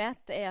ikke alle vet,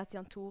 det er at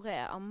Jan Tore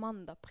er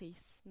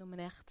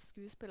Amanda-pris-nominert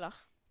skuespiller.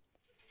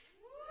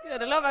 Ja,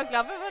 det lover å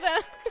klappe for det.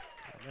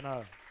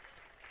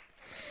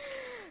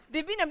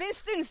 Det begynner å bli en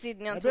stund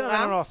siden, Jan Tore. Det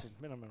begynner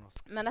med en år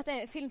siden. Men dette er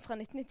en film fra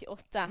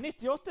 1998.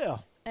 98, ja.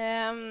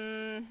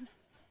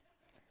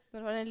 Det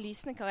var en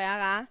lysende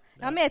karriere.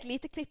 Jeg har med et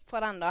lite klipp fra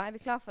den da. Er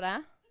vi klar for det?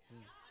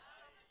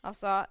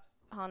 Altså,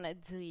 han er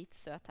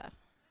dritsøt her.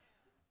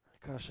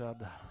 Hva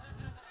skjedde?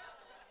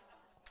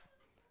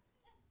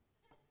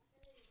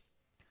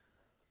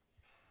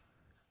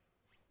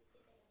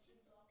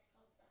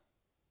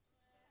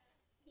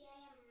 Vi er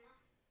hjemme.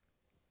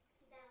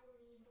 Der hvor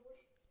vi bor.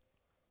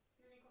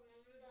 Men det kommer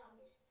noen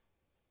dager.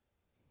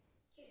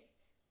 Kult.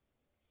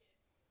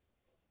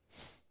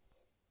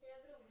 Det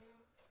er broren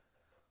min.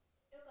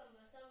 Da kan vi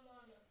være sammen med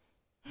han.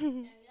 Han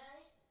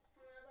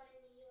er bare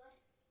 9 år.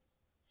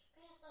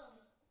 Hva heter han?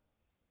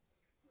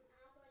 Han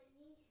er bare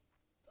 9.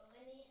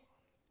 Bare 9.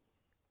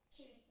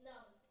 Kult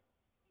navn.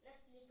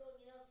 Nesten like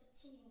originalt som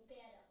Timo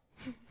Peder.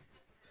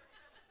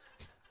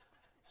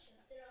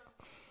 Skjønte du han?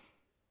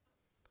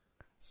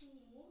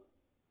 Timo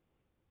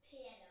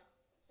Peder.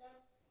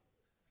 Sant?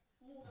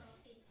 Mor han var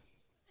finsk.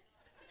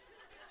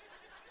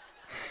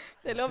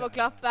 Det er lov å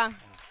klappe.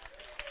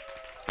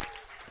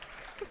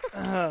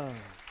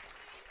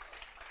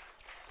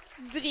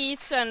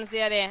 Dritskjønn,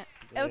 sier de.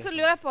 Og så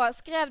lurer jeg på,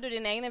 skrev du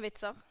dine egne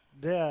vitser?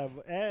 Det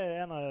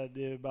er en av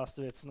de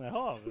beste vitsene jeg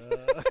har.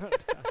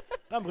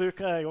 Den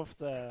bruker jeg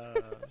ofte.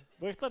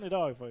 Brukte den i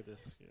dag,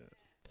 faktisk.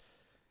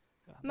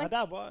 Ja. Men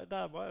der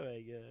var jo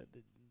jeg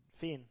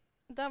fin.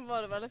 Der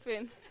var du veldig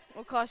fin.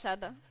 Og hva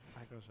skjedde?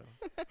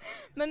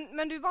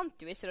 Men du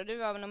vant jo ikke da du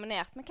var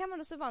nominert. Men hvem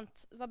var det som vant?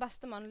 Var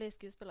beste mannlige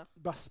skuespiller?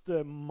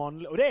 Beste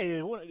mannlige... Og det er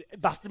jo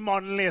beste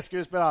mannlige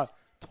skuespiller!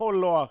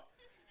 12 år!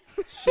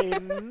 Ikke i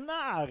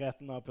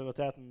nærheten av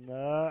puberteten.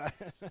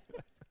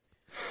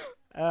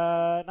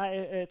 Nei,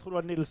 jeg tror det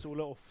var Nils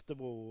Ole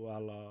Oftebro,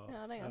 eller...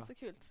 Ja, det er ganske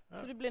kult.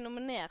 Så du ble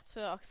nominert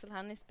før Aksel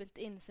Hennie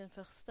spilte inn sin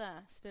første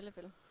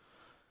spillefilm.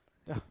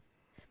 Ja.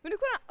 Men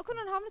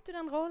hvordan havnet du i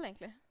den rollen,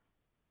 egentlig?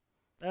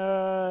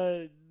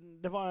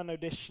 Det var en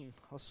audition.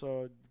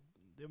 Altså,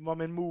 det var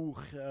min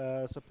mor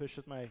som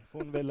pushet meg.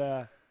 Hun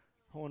ville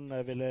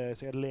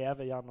sikkert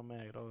leve gjennom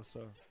meg, da,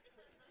 så...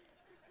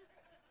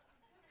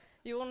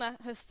 Jorne,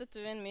 høstet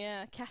du inn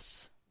mye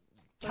cash?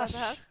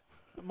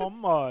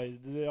 Mamma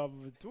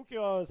tok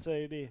jo av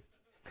seg de.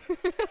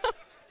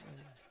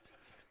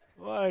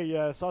 Så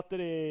jeg satte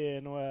de i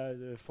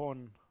noe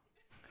fond.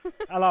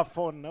 Eller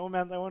fond.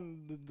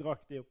 Hun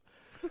drakk de opp.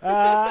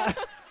 Nei,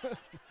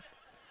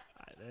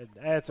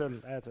 det er tull.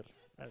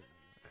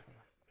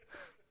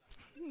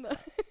 Nei.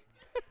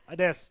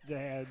 Det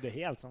er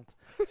helt sant.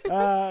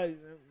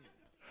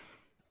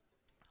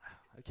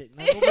 Ok,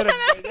 nei,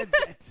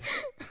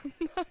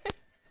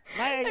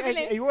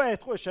 jeg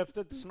tror jeg kjøpte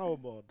et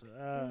snowboard.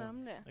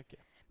 Nemlig.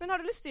 Okay. Men har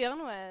du lyst til å gjøre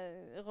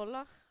noen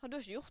roller? Har du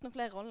ikke gjort noen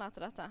flere roller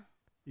etter dette?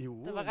 Jo,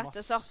 det var rett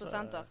til Sarto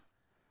Senter.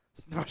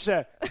 Det var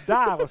ikke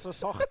der og så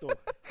Sarto.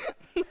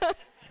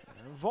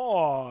 Det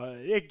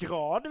gikk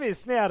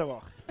gradvis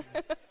nedover.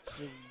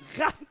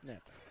 Rett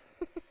ned.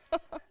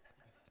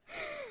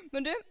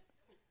 Men du?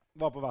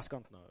 Var på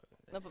vestkanten.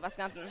 Nå på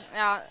vestkanten.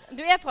 Ja,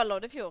 du er fra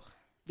Loddefjord.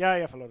 Ja,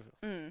 jeg er fra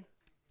Loddefjord.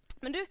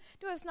 Men du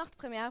har jo snart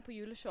premiere på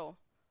juleshow.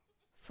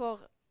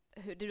 For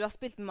du har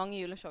spilt mange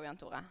juleshow, Jan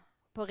Tore.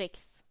 På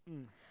Riks.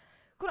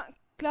 Hvordan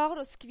klarer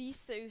du å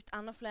skvise ut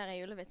enda flere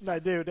julevitser? Nei,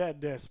 det er jo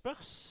det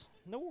spørs.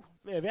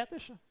 Jeg vet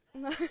ikke.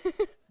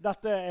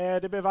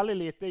 Det blir veldig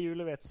lite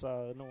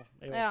julevitser nå.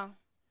 Ja,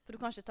 for du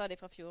kan ikke ta de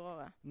fra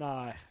fjoråret.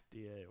 Nei,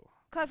 de er jo...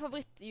 Hva er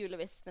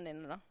favorittjulevitsene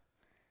dine da?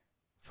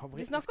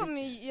 Du snakker om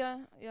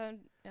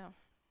ja.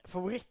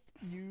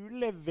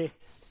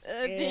 Favorittjulevits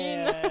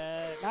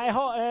Nei, jeg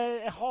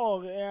har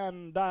en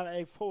der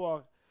jeg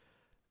får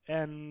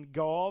en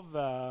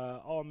gave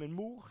av min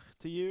mor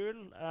til jul.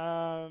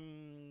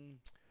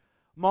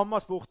 Mamma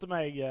spurte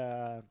meg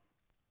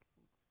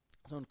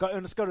sånn, hva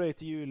ønsker du deg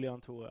til jul,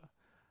 Jan Tore?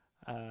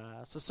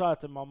 Så sa jeg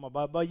til mamma,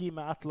 bare gi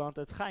meg et eller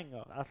annet jeg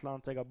trenger, et eller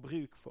annet jeg har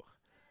bruk for.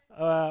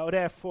 Og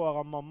det jeg får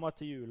av mamma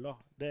til jul, da,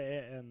 det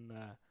er en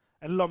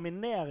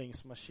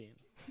lamineringsmaskin.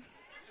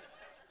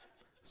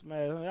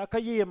 Hva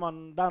gir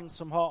man den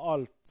som har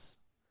alt?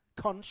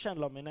 Kanskje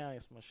en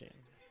lamineringsmaskin.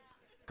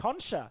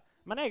 Kanskje,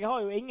 men jeg har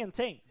jo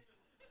ingenting.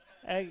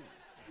 Jeg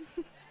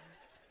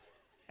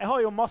har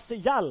jo masse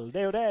gjeld, det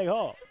er jo det jeg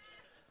har.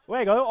 Og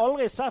jeg har jo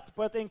aldri sett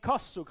på et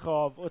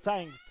inkassokrav og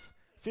tenkt,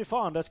 fy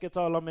faen, det skal jeg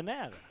ta og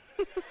laminere.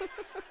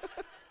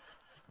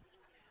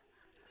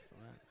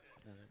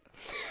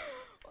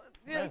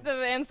 Det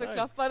var en som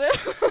klapper det.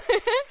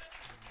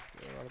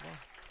 Det var det bra.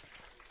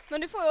 Men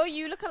du får jo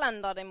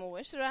julekalender, din mor,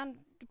 ikke du?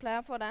 Du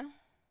pleier å få det?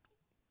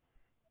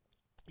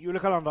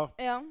 Julekalender?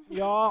 Ja.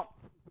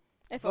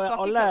 For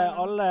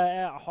alle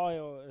har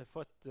jo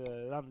fått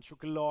den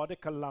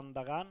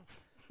sjokoladekalenderen.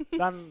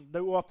 Du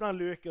åpner en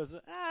luke, og så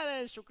det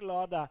er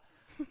sjokolade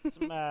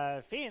som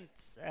er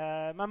fint.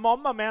 Men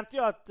mamma mente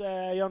jo at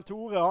Jan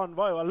Tore, han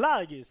var jo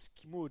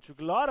allergisk mot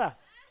sjokolade.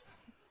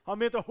 Han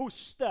begynte å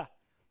hoste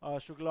av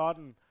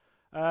sjokoladen.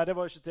 Det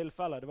var jo ikke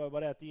tilfellet, det var jo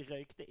bare det at de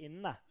røykte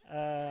inne.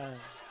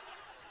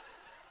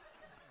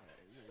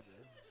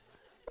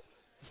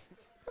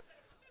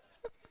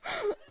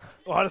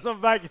 Og hadde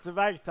sånn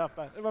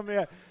vegg-til-vegg-teppe. Det var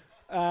mye.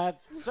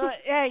 Så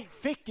jeg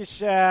fikk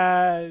ikke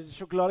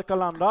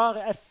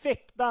sjokoladekalender. Jeg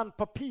fikk den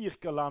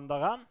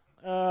papirkalenderen,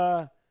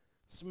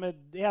 som er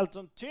helt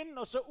sånn tynn,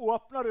 og så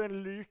åpner du en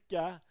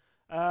luke,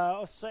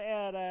 og så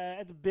er det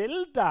et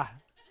bilde.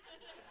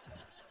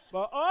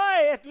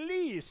 Oi, et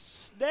lys!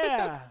 Det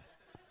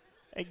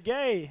er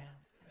gøy.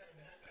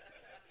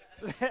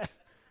 Så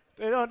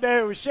det er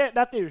jo ikke,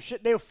 det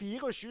er jo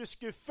 24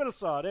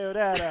 skuffelser, det er jo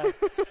det.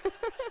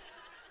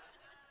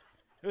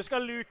 Jeg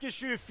husker luke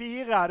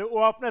 24, du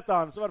åpnet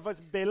den, så var det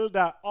faktisk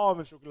bilde av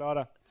en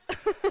sjokolade.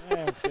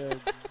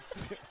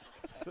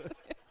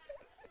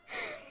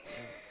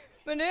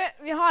 Men du,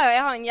 jeg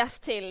har en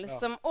gjest til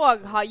som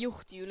også har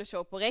gjort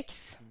juleshow på Riks.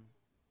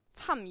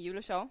 5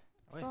 juleshow.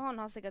 Så han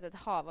har sikkert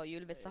et hav av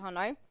julevitser, han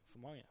også. For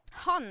mange.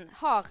 Han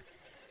har...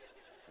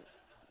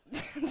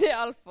 Det er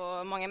alt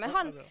for mange, men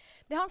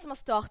det er han som har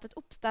startet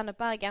opp Stand Up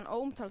Bergen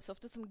og omtales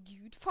ofte som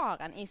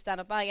gudfaren i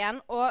Stand Up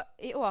Bergen. Og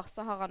i år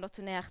så har han da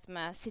turnert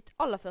med sitt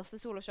aller første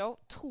soloshow,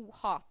 Tro,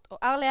 hat og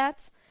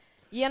ærlighet.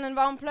 Gi han en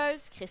varm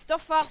applaus,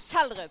 Kristoffer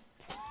Kjeldrup.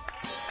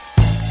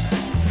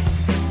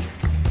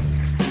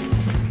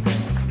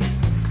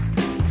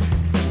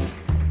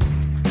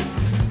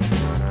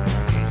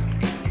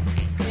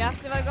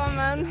 Hjertelig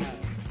velkommen.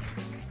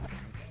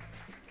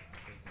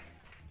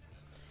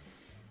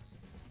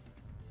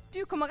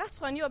 Du kommer rett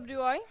fra en jobb, du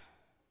også?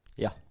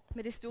 Ja.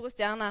 Med de store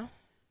stjernene.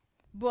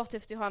 Bård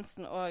Tufte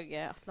Johansen og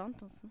Atle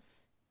Antonsen.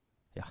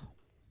 Ja.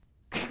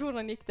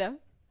 Hvordan gikk det?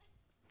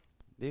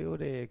 Det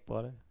gikk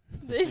bra, det.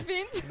 Det gikk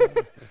fint.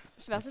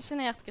 Ikke vær så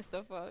genert,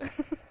 Kristoffer.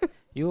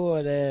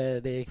 Jo,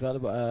 det gikk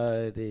veldig bra.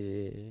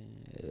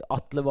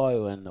 Atle var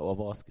jo en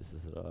overraskelse,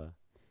 så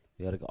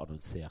vi hadde ikke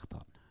annonsert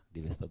han.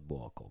 De visste at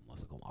Bård kom, og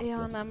så kom Atle.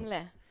 Ja,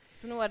 nemlig.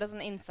 Så nå er det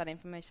sånn inside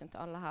information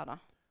til alle her, da.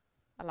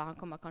 Eller han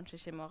kommer kanskje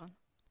ikke i morgen.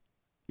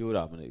 Jo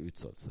da, men det er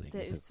utsolgt, så det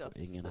er utsolgt,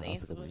 ingen her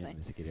som kommer inn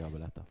hvis ikke de har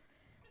billetter.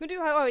 Men du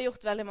har jo også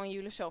gjort veldig mange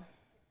juleshow.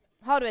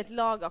 Har du et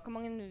lager? Hvor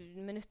mange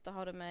minutter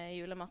har du med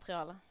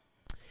julemateriale?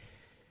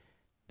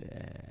 Det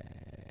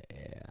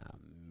er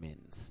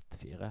minst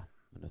 4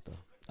 minutter.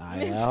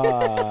 Nei, jeg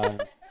har...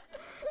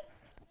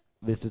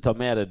 Hvis du tar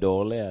med det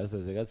dårlige, så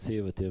er det sikkert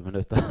 27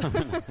 minutter.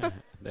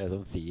 Det er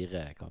sånn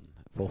 4 kan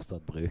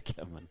fortsatt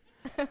bruke, men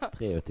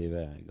 23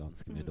 er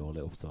ganske mye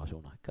dårlige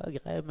observasjoner. Hva er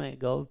greia med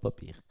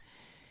gavepapir?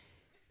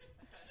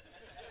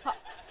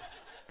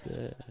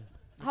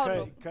 Hva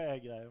er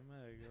greia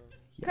med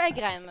Hva er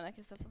greien med det,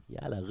 Kristoffer?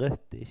 Jævla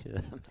rødt, ikke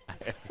det? Nei.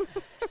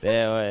 Det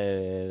er jo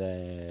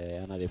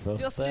en av de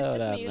første. Du har sluttet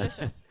med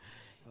julekjøp.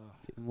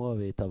 Må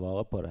vi ta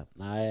vare på det.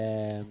 Nei,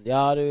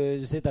 ja,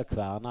 du sitter og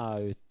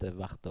kverner ut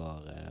hvert år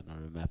når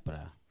du er med på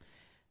det.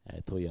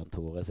 Jeg tror Jan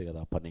Tore sikkert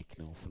har panikk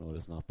nå, for nå er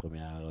det snart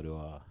premiere, og du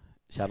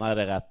kjenner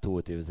det rett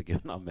 22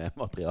 sekunder med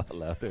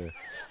materiale. Du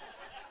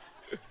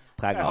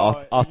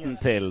trenger 18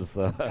 til,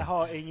 så... Jeg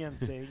har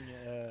ingenting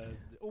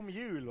om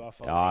jul, i hvert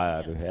fall.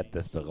 Ja, du er helt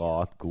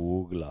desperat,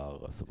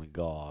 googler som en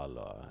gal,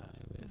 og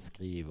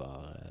skriver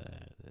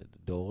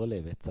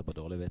dårlige vitser på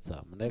dårlige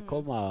vitser. Men det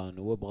kommer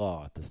noe bra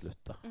til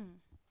slutt, da.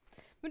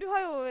 Men du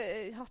har jo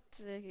hatt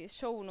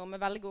show nå med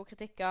veldig gode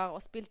kritikker og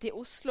spilt i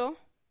Oslo.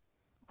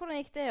 Hvordan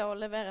gikk det å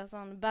levere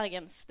sånn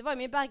Bergens? Det var jo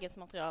mye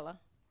Bergensmateriale.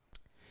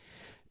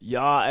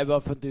 Ja, jeg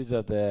bare fant ut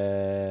at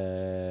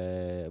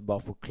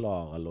bare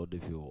forklare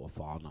Loddefjord og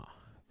Fana.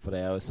 For det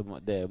er jo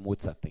det er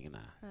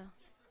motsetningene. Ja.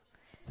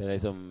 Så det er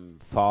liksom,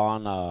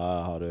 Fana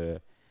har du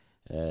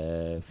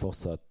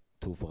fortsatt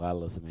 2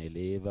 foreldre som er i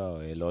live,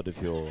 og i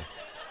Loddefjord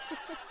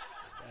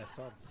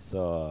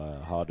så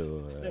har du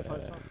det er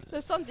faktisk sant. Det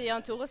er sant i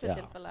Jan Tore sitt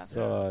tilfelle.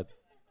 Så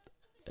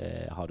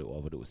har du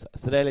overdose.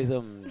 Så det er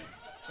liksom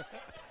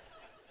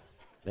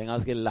det er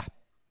ganske lett.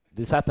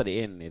 Du setter det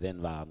inn i din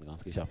verden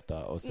ganske kjapt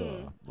da, og så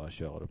bare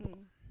kjører du på.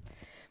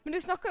 Men du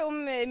snakker jo om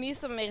mye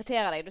som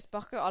irriterer deg. Du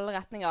sparker jo alle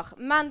retninger.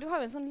 Men du har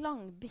jo en sånn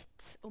lang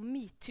bit om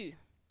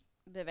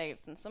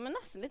MeToo-bevegelsen, som er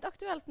nesten litt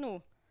aktuelt nå.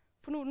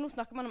 For nå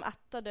snakker man om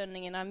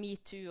etterdønningen av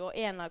MeToo, og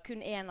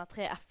kun en av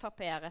 3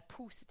 FrP-ere er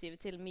positive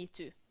til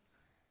MeToo.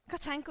 Hva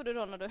tenker du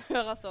da når du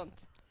hører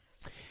sånt?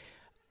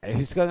 Jeg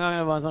husker en gang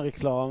det var en sånn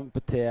reklame på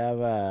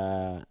TV,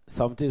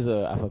 samtidig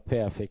som FrP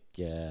fikk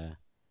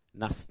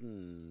nesten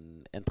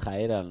en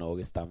tredjedel av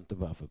Norge stemte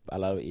på FrP.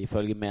 Eller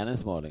ifølge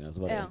meningsmålinger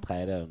så var det en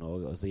tredjedel av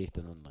Norge, og så gikk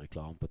det en sånn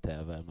reklame på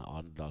TV med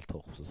Andal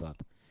Torp som sa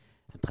at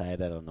en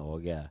tredjedel av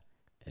Norge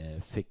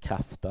fikk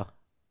krefter.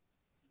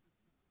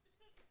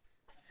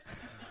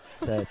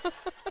 Så jeg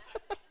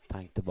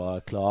tenkte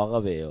bare,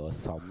 klarer vi å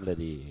samle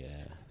de?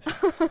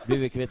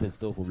 Blir vi kvitt et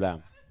stort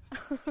problem?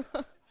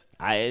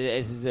 Nei,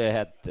 jeg synes det er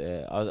helt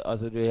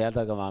altså du helt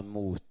kan være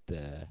mot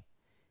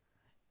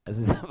jeg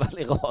synes det er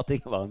veldig rart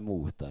ting å være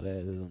mot da. Det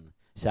er sånn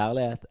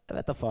kjærlighet, jeg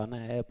vet da faen,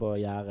 jeg er på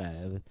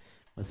gjerdet,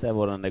 man ser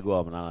hvordan det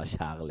går med denne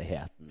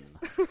kjærligheten.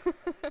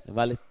 Det er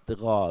veldig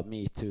rart.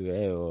 MeToo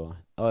er jo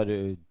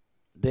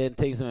det er en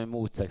ting som er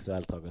mot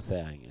seksuell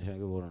trakassering. Jeg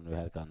skjønner ikke hvordan du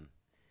helt kan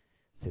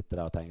sitte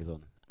der og tenke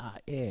sånn,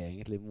 jeg er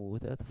egentlig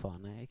imot, jeg vet da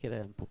faen, ikke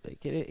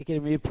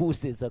det mye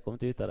positivt som har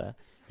kommet ut av det.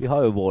 Vi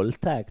har jo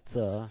voldtekt,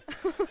 så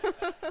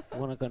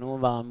hvordan kan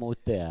noen være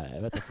imot det?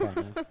 Jeg vet da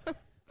faen.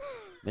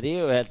 Men de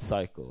er jo helt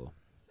psyko.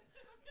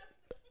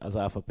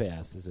 Altså FrP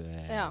synes jeg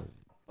er... Ja,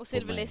 og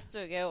Sylvi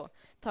Listhaug er jo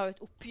tar et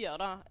oppgjør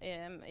da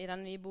i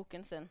den nye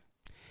boken sin.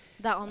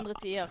 Der andre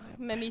tider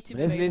med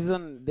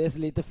MeToo-bevegelsen. Det er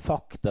så lite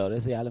fakta, og det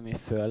er så jævlig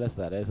mye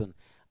følelser. Det er sånn,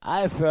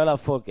 jeg føler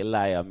at folk er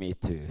lei av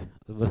MeToo.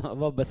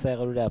 Hva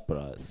baserer du det på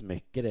da?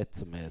 Smykket ditt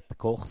som et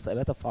kors? Jeg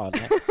vet da faen.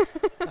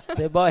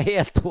 Det er bare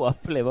helt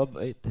tåpelig.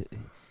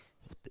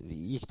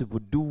 Gikk du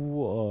på do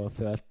og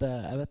følte,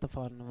 jeg vet da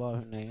faen hva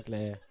hun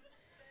egentlig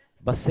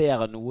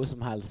baserer noe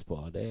som helst på.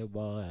 Det er jo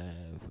bare,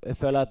 jeg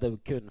føler at det er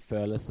kun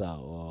følelser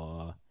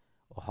og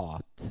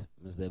hat,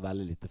 mens det er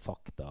veldig lite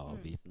fakta og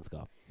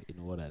vitenskap i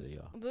noe av det de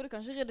gjør. Man burde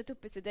kanskje ryddet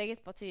opp i sitt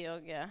eget parti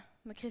og,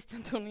 med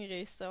Kristian Tonning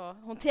Riise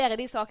og håndtere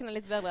de sakene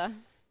litt bedre.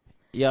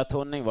 Ja,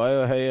 Tonning var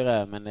jo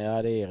Høyre, men det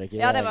gikk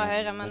ikke. Ja, det var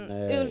Høyre, men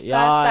Ulf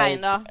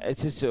Leirstein da. Jeg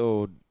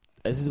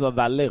synes det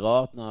var veldig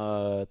rart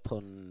når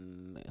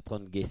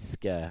Trond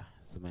Giske,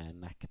 som jeg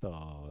nekter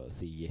å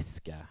si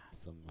Giske,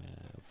 som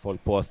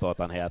folk påstår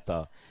at han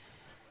heter.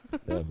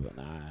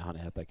 Nei, han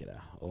heter ikke det.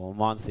 Og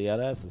om han sier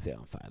det, så sier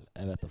han feil.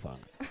 Jeg vet da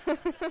faen.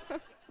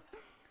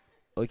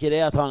 Og ikke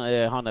det at han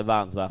er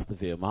verdens verste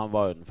fyr, men han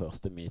var jo den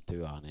første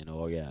MeToo-eren i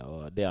Norge,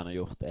 og det han har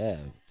gjort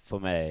er for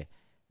meg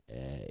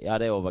ja,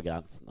 det er over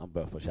grensen. Han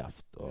bør få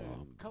kjeft.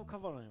 Hva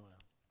var det han gjorde?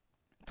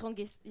 Trond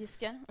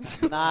Giske?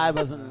 Nei,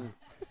 bare sånn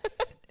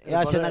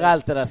ja,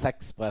 generelt det der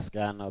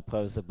sexpress-greiene og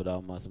prøve seg på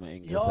damer som er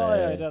yngre. Ja,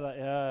 det der.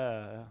 Ja.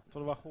 Jeg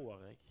tror det var hår,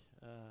 jeg.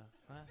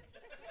 Nei.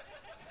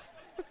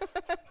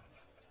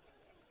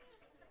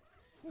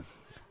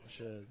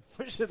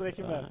 Må ikke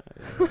drikke mer.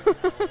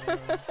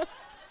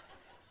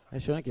 Jeg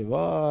skjønner ikke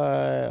hva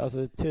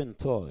altså,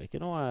 tynt hår,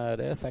 ikke noe,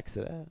 det er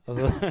sexy det.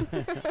 Altså,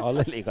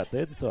 alle liker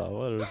tynt hår,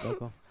 hva er det du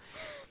snakker om?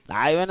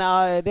 Nei, men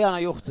det han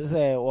har gjort, så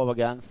er over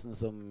grensen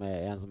som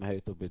en som er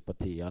høyt oppe i et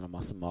parti. Han har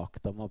masse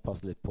makt, han må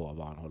passe litt på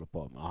hva han holder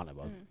på med. Han er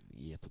bare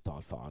i et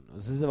totalt faen.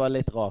 Jeg synes det var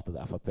litt rart at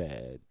FrP,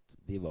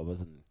 de var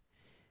bare sånn,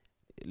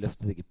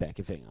 løftet ikke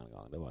pekefingeren en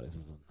gang. Det var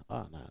liksom sånn,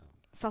 nei.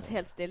 Satt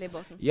helt stille i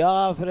båten.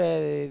 Ja, for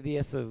de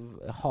er så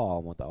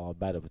hard mot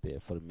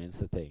Arbeiderpartiet for det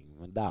minste ting.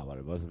 Men der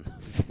var det bare sånn,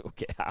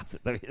 ok, her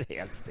sitter vi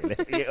helt stille.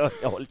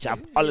 Hold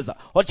kjeft, alle sa,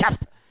 hold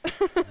kjeft!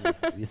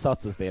 Vi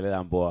satt så stille i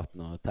den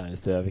båten, og Terje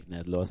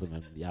Søviknes lå som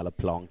en jævla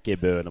planke i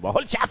bøen, og bare,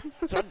 hold kjeft!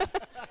 Sånn.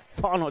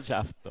 Faen, hold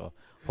kjeft! Og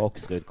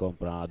Hoksrud kom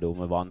på denne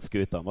dumme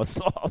vannskuteren, og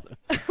slå av det.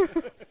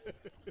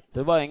 Så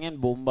det var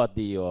ingen bombe at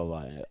de også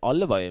var,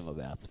 alle var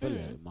involvert.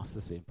 Selvfølgelig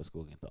masse svin på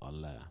skogen til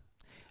alle.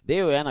 Det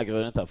er jo en av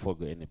grunnene til at folk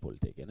går inn i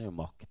politikken. Det er jo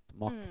makt.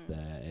 Makt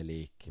er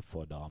lik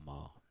for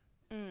damer.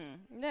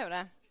 Det er jo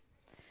det.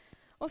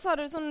 Og så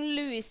har du sånn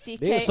Louis C.K.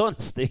 Det er jo sånn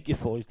stygge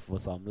folk får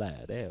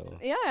samleie. Det er jo...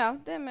 Ja,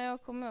 det med å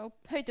komme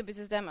høyt opp i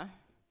systemet.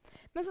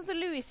 Men sånn som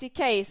Louis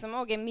C.K., som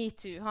også er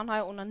MeToo, han har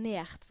jo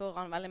onanert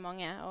foran veldig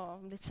mange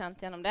og blitt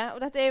kjent gjennom det.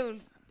 Og dette er jo...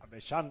 Han ble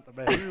kjent, det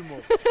ble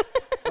humor.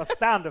 Bare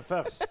stand up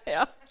først.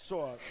 Ja.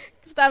 Så...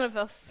 Stand up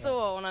først, så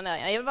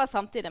onanering. Jeg vil bare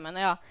samtidig,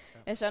 men ja,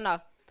 jeg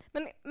skjønner.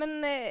 Men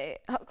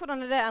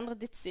hvordan er det endret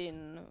ditt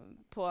syn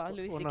på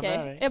Louis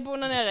C.K.? På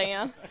onanering,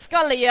 ja.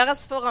 Skal det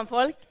gjøres foran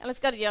folk, eller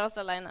skal det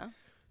gjøres alene?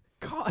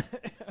 Hva?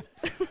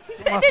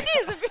 Det er de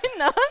som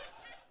begynner!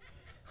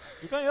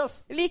 Du kan gjøre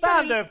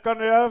stand-up kan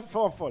du gjøre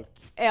foran folk.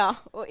 Ja,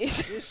 og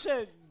ikke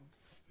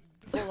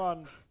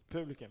foran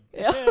publikum.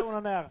 Ikke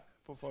onaner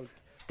på folk.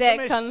 Det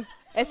kan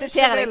jeg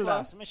sitere deg på.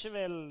 Som ikke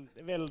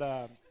vil det.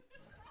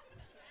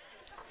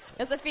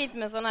 Det er så fint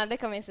med sånne, det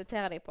kan vi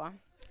sitere deg på.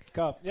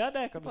 Hva? Ja,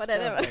 det kan du det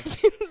er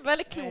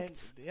veldig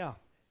klokt. Ja.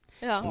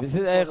 Hvis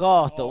det er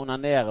rart å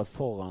onanere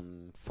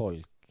foran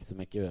folk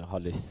som ikke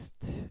har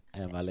lyst,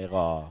 er en veldig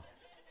rar...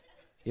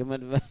 Jo,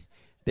 men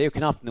det er jo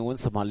knapt noen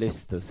som har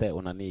lyst til å se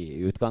onani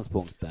i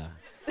utgangspunktet.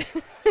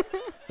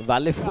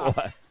 Veldig få.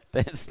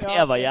 Det er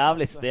en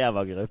jævlig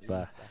stever gruppe.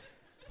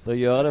 Så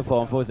gjør det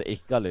foran folk som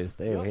ikke har lyst.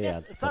 Det er jo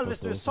helt... Selv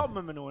hvis du er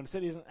sammen med noen, så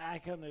er de sånn, jeg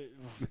kan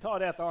ta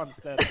det et annet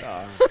sted. Ja.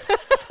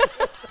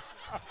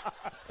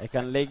 Jeg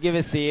kan ligge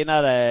ved siden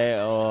av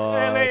deg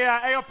og... Jeg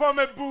har på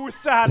meg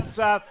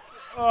Bose-headset.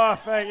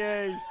 For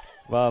jeg...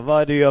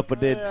 Hva du gjør på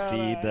din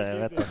side,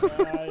 vet du.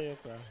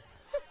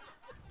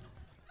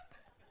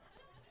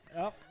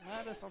 Ja, nei,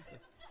 det er sant det.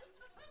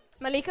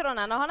 Men liker du han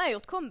ennå? Han har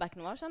gjort comeback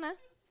nå, skjønner jeg?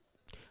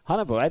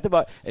 Han er på vei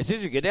tilbake. Jeg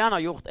synes ikke det han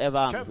har gjort er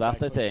verdens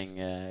verste ting.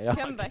 Ja.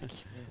 Comeback.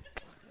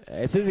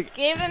 Jeg synes ikke...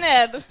 Skriv det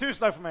ned!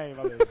 Tusen takk for meg,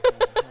 veldig.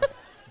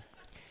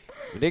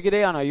 Men det er ikke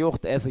det han har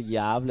gjort er så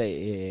jævlig...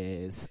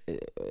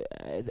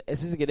 Jeg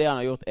synes ikke det han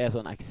har gjort er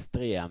sånn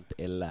ekstremt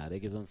ille. Det er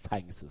ikke sånn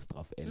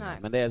fengselsstraff ille. Nei.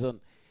 Men det er sånn...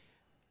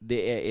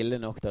 Det er ille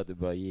nok til at du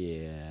bør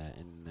gi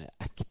en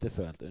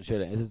ektefølt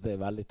unnskyldning. Jeg synes det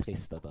er veldig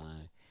trist at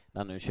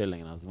den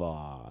unnskyldningen hans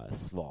var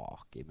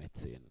svak i mitt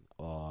syn.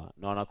 Og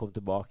når han har kommet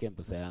tilbake igjen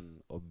på scenen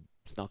og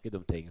snakket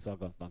om ting, så har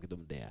han snakket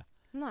om det.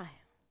 Nei.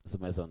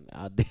 Som er sånn,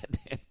 ja,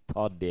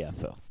 ta det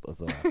først. Og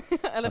så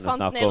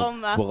elefanten i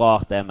rommet. Hvor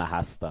rart det er med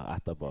hester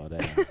etterpå.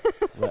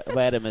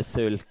 Hva er det med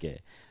sulk i?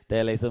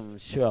 Det er liksom,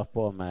 kjør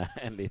på med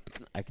en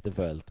liten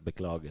ektefølt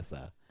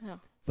beklagelse. Ja.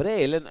 For det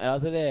er ille,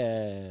 altså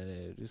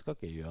du skal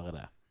ikke gjøre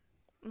det.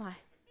 Nei.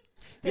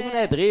 Jo, men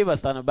jeg driver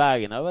Stand Up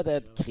Bergen. Det har vært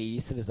et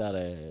krise hvis jeg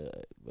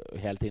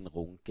hadde hele tiden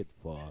runket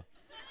på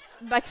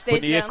backstage.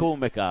 På nye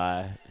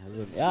komikere.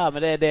 Ja, men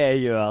det er det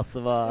jeg gjør,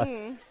 så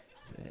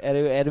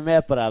er du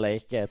med på det eller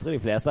ikke? Jeg tror de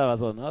fleste var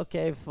sånn, ok,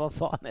 hva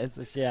faen er det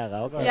som skjer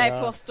her? Okay, jeg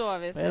forstår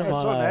hvis det er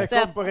sånn jeg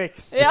kom på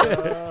Riks. Ja.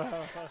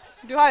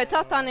 Du har jo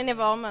tatt han inn i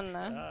varmen.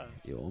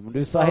 Jo, men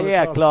du sa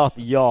helt klart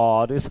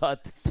ja. Du sa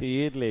et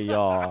tydelig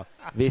ja.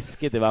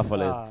 Visket i hvert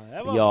fall litt.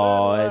 Ja,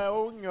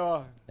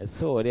 jeg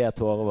så de her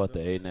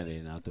tårevåte øynene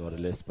dine at du hadde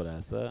lyst på det,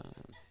 så...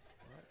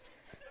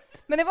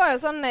 Men det var jo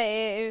sånn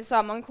i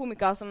USA, mange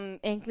komikere som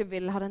egentlig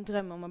ville ha en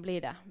drøm om å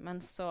bli det,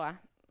 men så,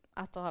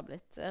 etter å ha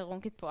blitt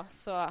runket på,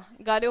 så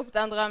ga de opp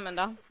den drømmen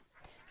da.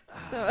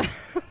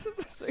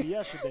 Sier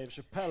ikke Dave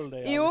Chappelle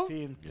det er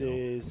fint i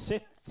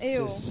sitt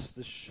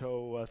siste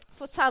show at...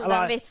 Fortell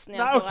den vitsen,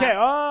 Jan Tore.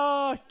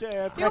 Ok.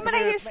 Jo, men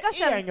jeg husker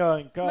ikke.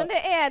 Men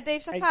det er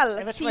Dave Chappelle.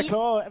 Jeg vet ikke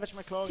om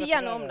jeg klarer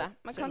sier noe om det.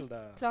 Men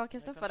klarer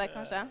Kristoffer det,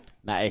 kanskje?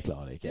 Nei, jeg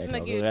klarer det ikke. Jeg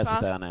klarer å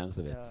resitere en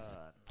eneste vits.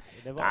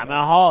 Nei, men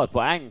jeg har et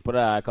poeng på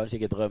det.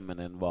 Kanskje ikke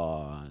drømmen din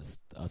var...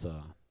 Altså...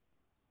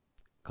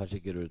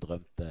 Kanskje ikke du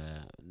drømte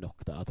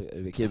nok da, at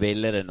du ikke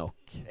ville det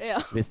nok,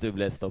 hvis du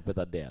ble stoppet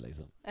av det,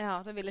 liksom. Ja,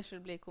 da ville ikke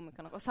du bli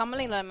komiker nok. Og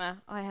sammenligne det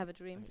med I Have a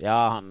Dream. Ja,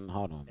 han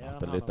har noe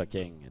Martin Luther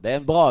King. Det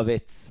er en bra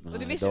vits, men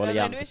du vil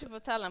ikke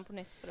fortelle den på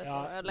nytt? For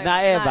Nei,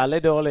 jeg er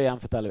veldig dårlig å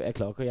gjenfortelle. Jeg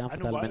klarer ikke å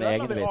gjenfortelle mine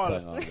egne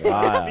vitser.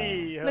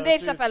 Men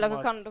Dave Chappelle,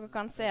 dere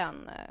kan se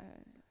han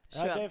selv.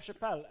 Ja, Dave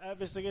Chappelle,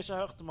 hvis dere ikke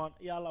har hørt om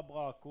han, jævla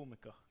bra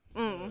komiker.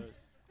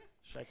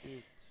 Sjekk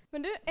ut.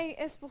 Men du,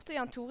 jeg spurte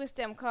Jan Tore i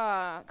sted om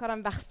hva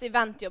den verste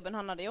eventjobben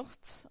han hadde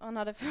gjort. Han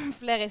hadde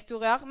flere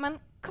historier. Men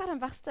hva er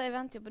den verste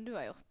eventjobben du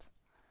har gjort?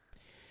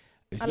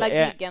 Eller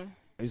giggen?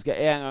 Jeg husker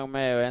en gang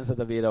med og en som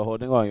heter Vidar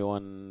Hodnegård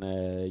gjorde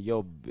en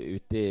jobb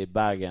ute i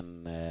Bergen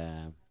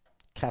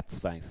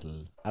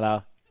kretsfengsel.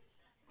 Eller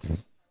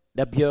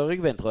det er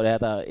Bjørgvin, tror jeg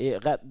det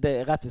heter.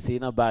 Rett ved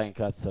siden av Bergen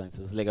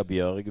kretsfengsel så ligger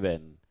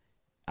Bjørgvin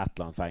et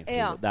eller annet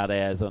fengsel. Der det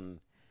er sånn...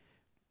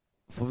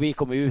 For vi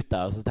kom ut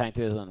der, og så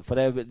tenkte vi sånn, for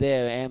det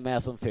er mer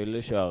sånn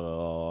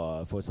fyllekjører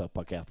og folk som har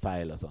parkert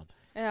feil og sånn.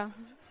 Ja.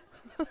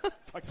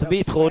 Så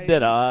vi trodde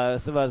da,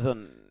 så var det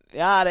sånn,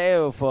 Ja, det er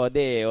jo for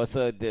det, og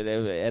så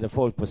er det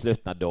folk på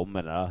slutten av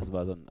dommene da, så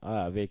bare sånn,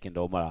 hvilken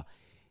dommer da?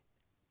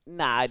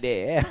 Nei, det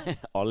er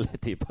alle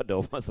typer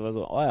dommer som var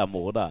sånn, ja,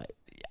 morder.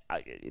 Ja,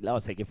 la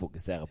oss ikke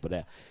fokusere på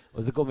det.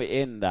 Og så kom vi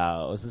inn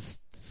der, og så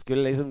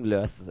skulle liksom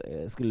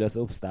løse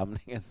opp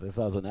stemningen. Så jeg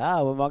sa sånn, ja,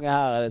 hvor mange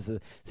her er det som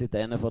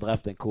sitter inne for å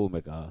drept en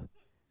komiker?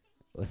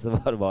 Og så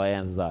var det bare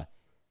en som sa,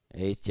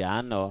 ikke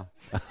ennå.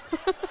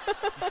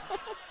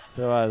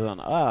 Så var jeg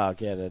sånn,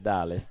 ok, det er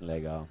der listen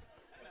ligger.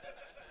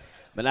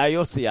 Men jeg har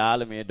gjort så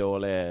jævlig mye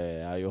dårlig.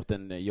 Jeg har gjort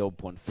en jobb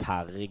på en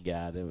ferge.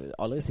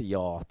 Aldri si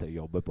ja til å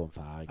jobbe på en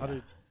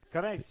ferge.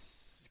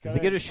 Hvis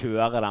ikke du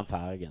kjører den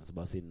fergen, så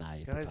bare si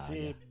nei til fergen. Kan jeg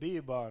si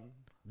bybarn?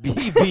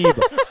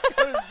 Bybarn.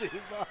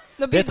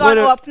 Når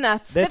bybarn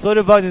åpnet. Det tror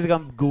du faktisk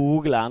kan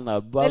google enda.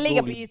 Det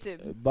ligger på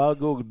YouTube. Bare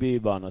google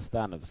bybarn og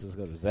stand-up, så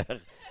skal du se.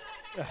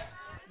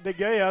 Det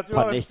er gøy at du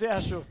har en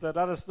t-skjorte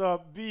der det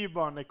står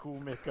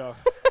bybarnekomiker.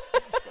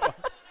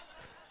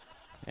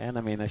 En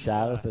av mine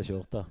kjæreste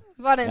skjorter.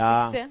 Var det en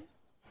suksess?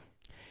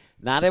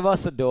 Nei, det var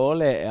så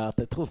dårlig at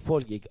jeg tror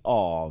folk gikk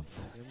av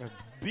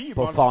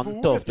på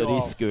Fantoft, og de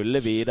skulle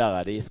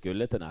videre. De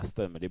skulle til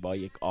neste, men de bare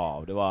gikk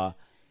av. Det var...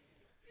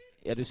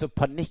 Ja, du så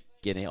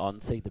panikken i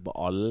ansiktet på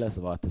alle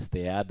som var til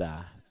stede.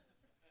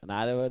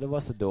 Nei, det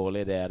var så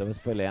dårlig idé. Det var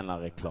selvfølgelig en eller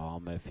annen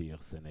reklamefyr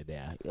sin idé.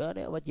 Ja,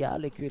 det har vært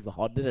jævlig kult.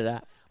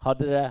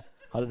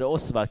 Hadde det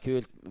også vært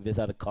kult hvis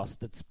jeg hadde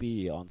kastet spy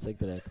i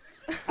ansiktet ditt?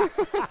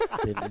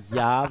 Din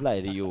jævla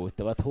idiot.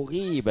 Det var et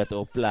horribelt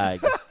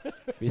opplegg.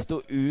 Vi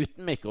stod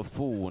uten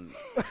mikrofon.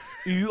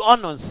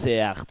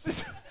 Uannonsert.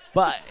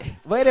 Hva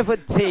er det for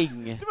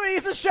ting? Det var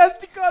ingen som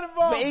skjønte hva det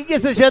var. Det var ingen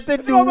som skjønte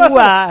noe.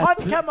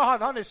 Hvem er han?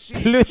 Han er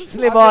syk.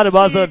 Plutselig var det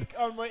bare sånn.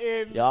 Han må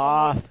inn.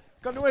 Ja.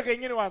 Kan noen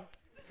ringe noen?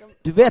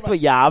 Du vet hvor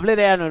jævlig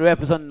det er når du er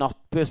på sånn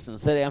nattbussen,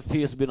 så er det en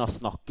fyr som begynner å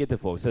snakke til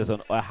folk. Så er det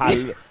sånn,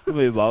 helvete, nå må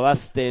vi bare være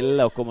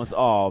stille og komme oss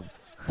av,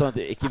 sånn at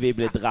ikke vi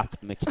blir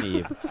drept med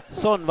kniv.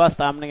 Sånn var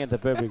stemningen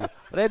til publikum.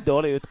 Og det er et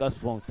dårlig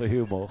utgangspunkt for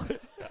humor.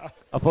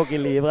 At folk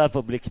er livredd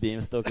for å bli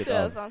knivstokket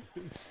av.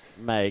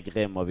 Meg,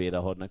 Grim og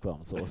Vidar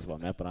Hodnekvam, som også var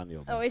med på den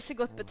jobben. Og ikke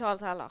godt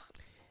betalt heller.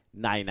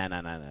 Nei.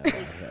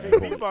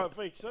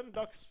 Fikk sånn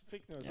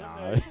fikk noe sånn. Ja,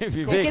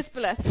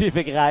 vi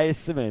fikk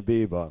reise med en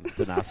bybarn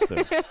til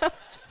neste.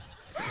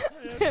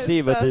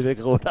 27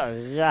 kroner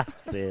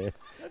rett i.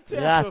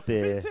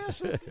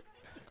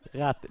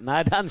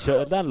 Nei,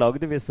 den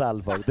lagde vi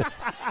selv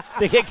faktisk.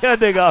 Det er ikke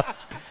kødd engang.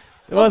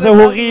 Det var så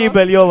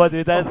horribel jobb at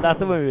vi tenkte,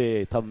 dette må vi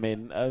ta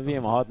minne. Vi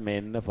må ha et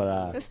minne for det.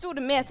 Men stod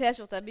det med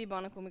t-skjorte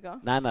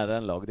bybarnekomiker? Nei,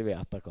 den lagde vi i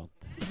etterkant.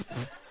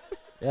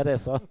 Ja, det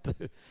er sant.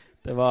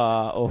 Det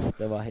var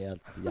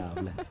helt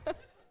jævlig.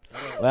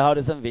 Og jeg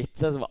hadde sånn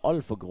vitser som var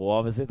alt for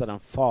grove. Sitter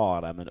den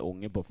far der med en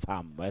unge på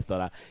 5, og jeg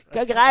står der,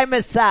 hva greier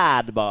med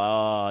sæd?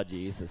 Bare,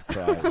 Jesus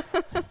Christ.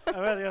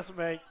 Jeg vet ikke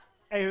som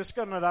jeg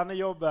husker når denne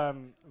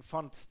jobben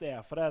fant sted,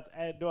 for da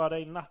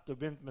hadde jeg nettopp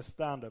begynt med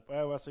stand-up, og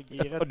jeg var så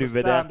giret på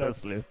stand-up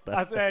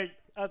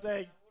at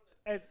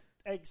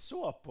jeg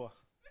så på.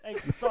 Jeg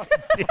satt på.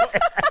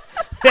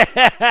 Jeg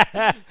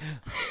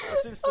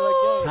synes det var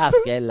gøy. Her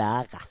skal jeg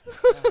lære.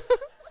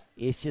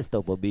 Ikke stå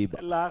på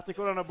Bibelen. Jeg lærte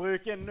hvordan å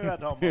bruke en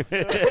nødhammer.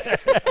 Det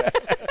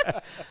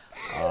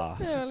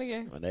er veldig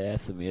gøy. Men det er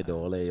så mye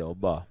dårlige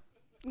jobber.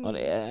 Og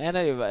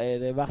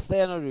det verste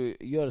er når du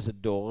gjør det så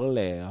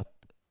dårlig at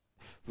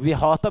vi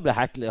hater å bli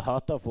heklet,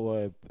 hater å få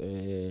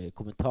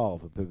kommentarer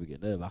fra publikum.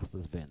 Det er det verste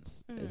som finnes.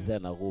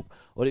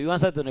 Og det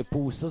uansett om det er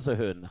poser som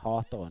hund,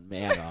 hater hun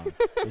med en gang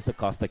hvis du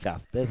kaster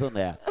kreft. Det er sånn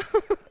det er.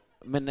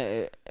 Men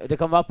det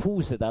kan være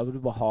positivt der, du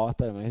bare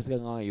hater det. Men jeg husker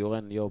en gang jeg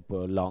gjorde en jobb på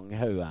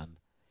Langhaugen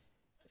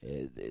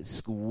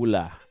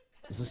skole.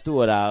 Og så stod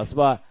jeg der, og så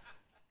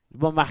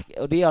bare merke,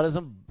 og de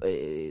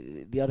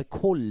hadde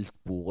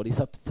koldtbord, og de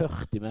satt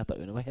 40 meter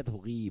under. Det var helt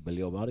horribel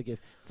jobb. Jeg hadde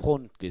ikke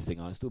frontlys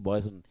engang. Det stod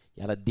bare sånn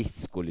jævla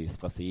diskolys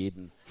fra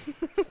siden.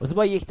 Og så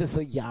bare gikk det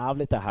så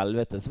jævlig til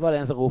helvete. Så var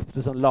det en som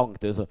ropte sånn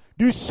langt ut sånn,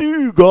 du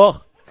suger!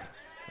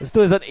 Og så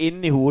stod jeg sånn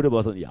inni hodet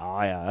bare sånn, ja,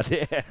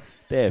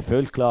 det er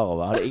fullt klar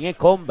over. Jeg hadde ingen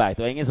comeback,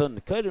 det var ingen sånn,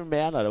 hva er det du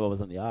mener? Det var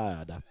bare sånn,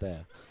 ja, dette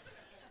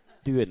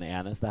du er den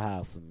eneste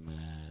her som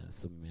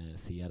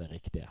sier det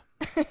riktige.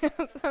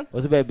 Og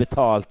så ble jeg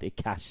betalt i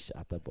cash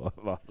etterpå.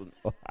 Det var sånn,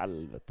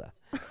 helvete.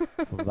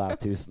 For hver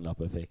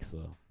 1000-lapp jeg fikk,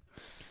 så...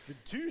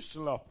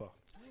 1000-lapper?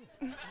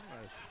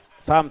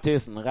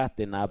 5000 rett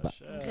i nebbet.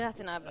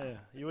 Rett i nebbet.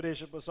 Gjorde det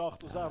ikke på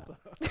Sarto-senter.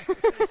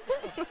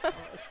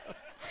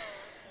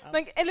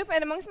 Men jeg lurer på,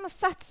 er det mange som har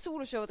sett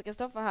soloshowet til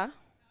Kristoffer her?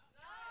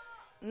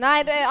 Nei,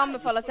 det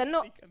anbefaler seg.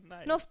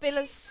 Når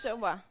spilles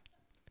showet?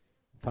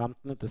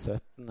 15. til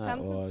 17.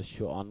 og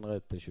 22.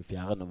 til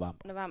 24.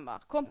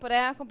 november. Kom på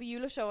det. Kom på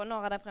juleshowet.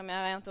 Når er det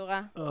premiere, Jan Tore?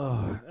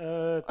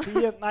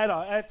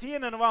 10.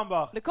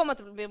 november. Det kommer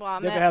til å bli bra.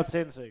 Det blir helt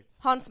sinnssykt.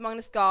 Hans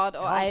Magne Skad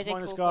og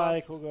Eirik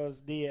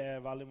Krokås. De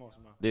er veldig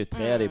morsomme. Det er jo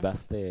 3 av de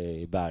beste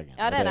i Bergen.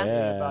 Ja, det er det.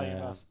 Bergen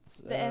Vest.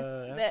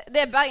 Det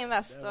er Bergen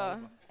Vest,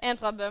 og en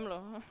fra Bømlo.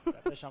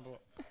 Det er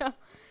kjempebra.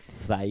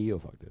 Sveio,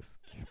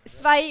 faktisk.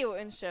 Sveio,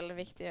 unnskyld,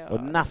 viktig å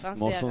og nest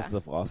morsomste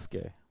fra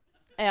Askøy.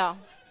 Ja.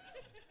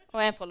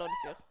 Og en fra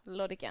Loddefjord.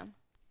 Loddiken.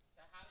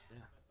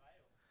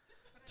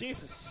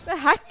 Jesus. Det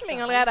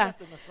hekling allerede.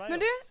 Men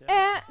du,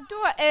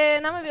 da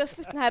nærmer vi oss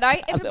slutten her i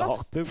dag. Det er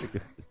hardt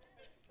publikum.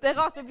 Det er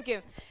rart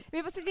publikum. Vi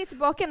er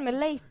tilbake med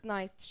Late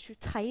Night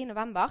 23.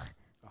 november.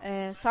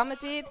 Samme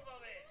tid.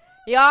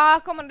 Ja,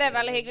 kommer det er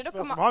veldig hyggelig.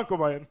 Spørs om han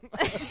kommer inn.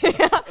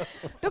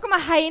 Da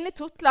kommer Heine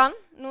Totland,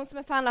 noen som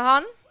er fan av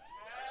han.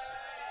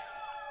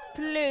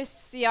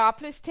 Pluss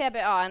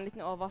TBA, en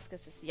liten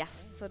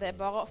overraskelsesgjest. Så det er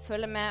bare å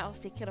følge med og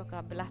sikre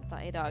dere billetter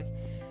i dag.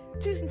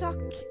 Tusen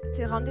takk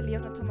til Randi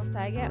Livden, Thomas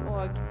Teige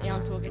og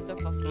Jan Tore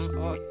Kristoffersen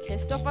og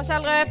Kristoffer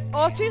Kjellrup.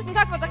 Og tusen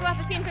takk for at dere har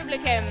vært et fint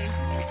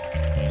publikum.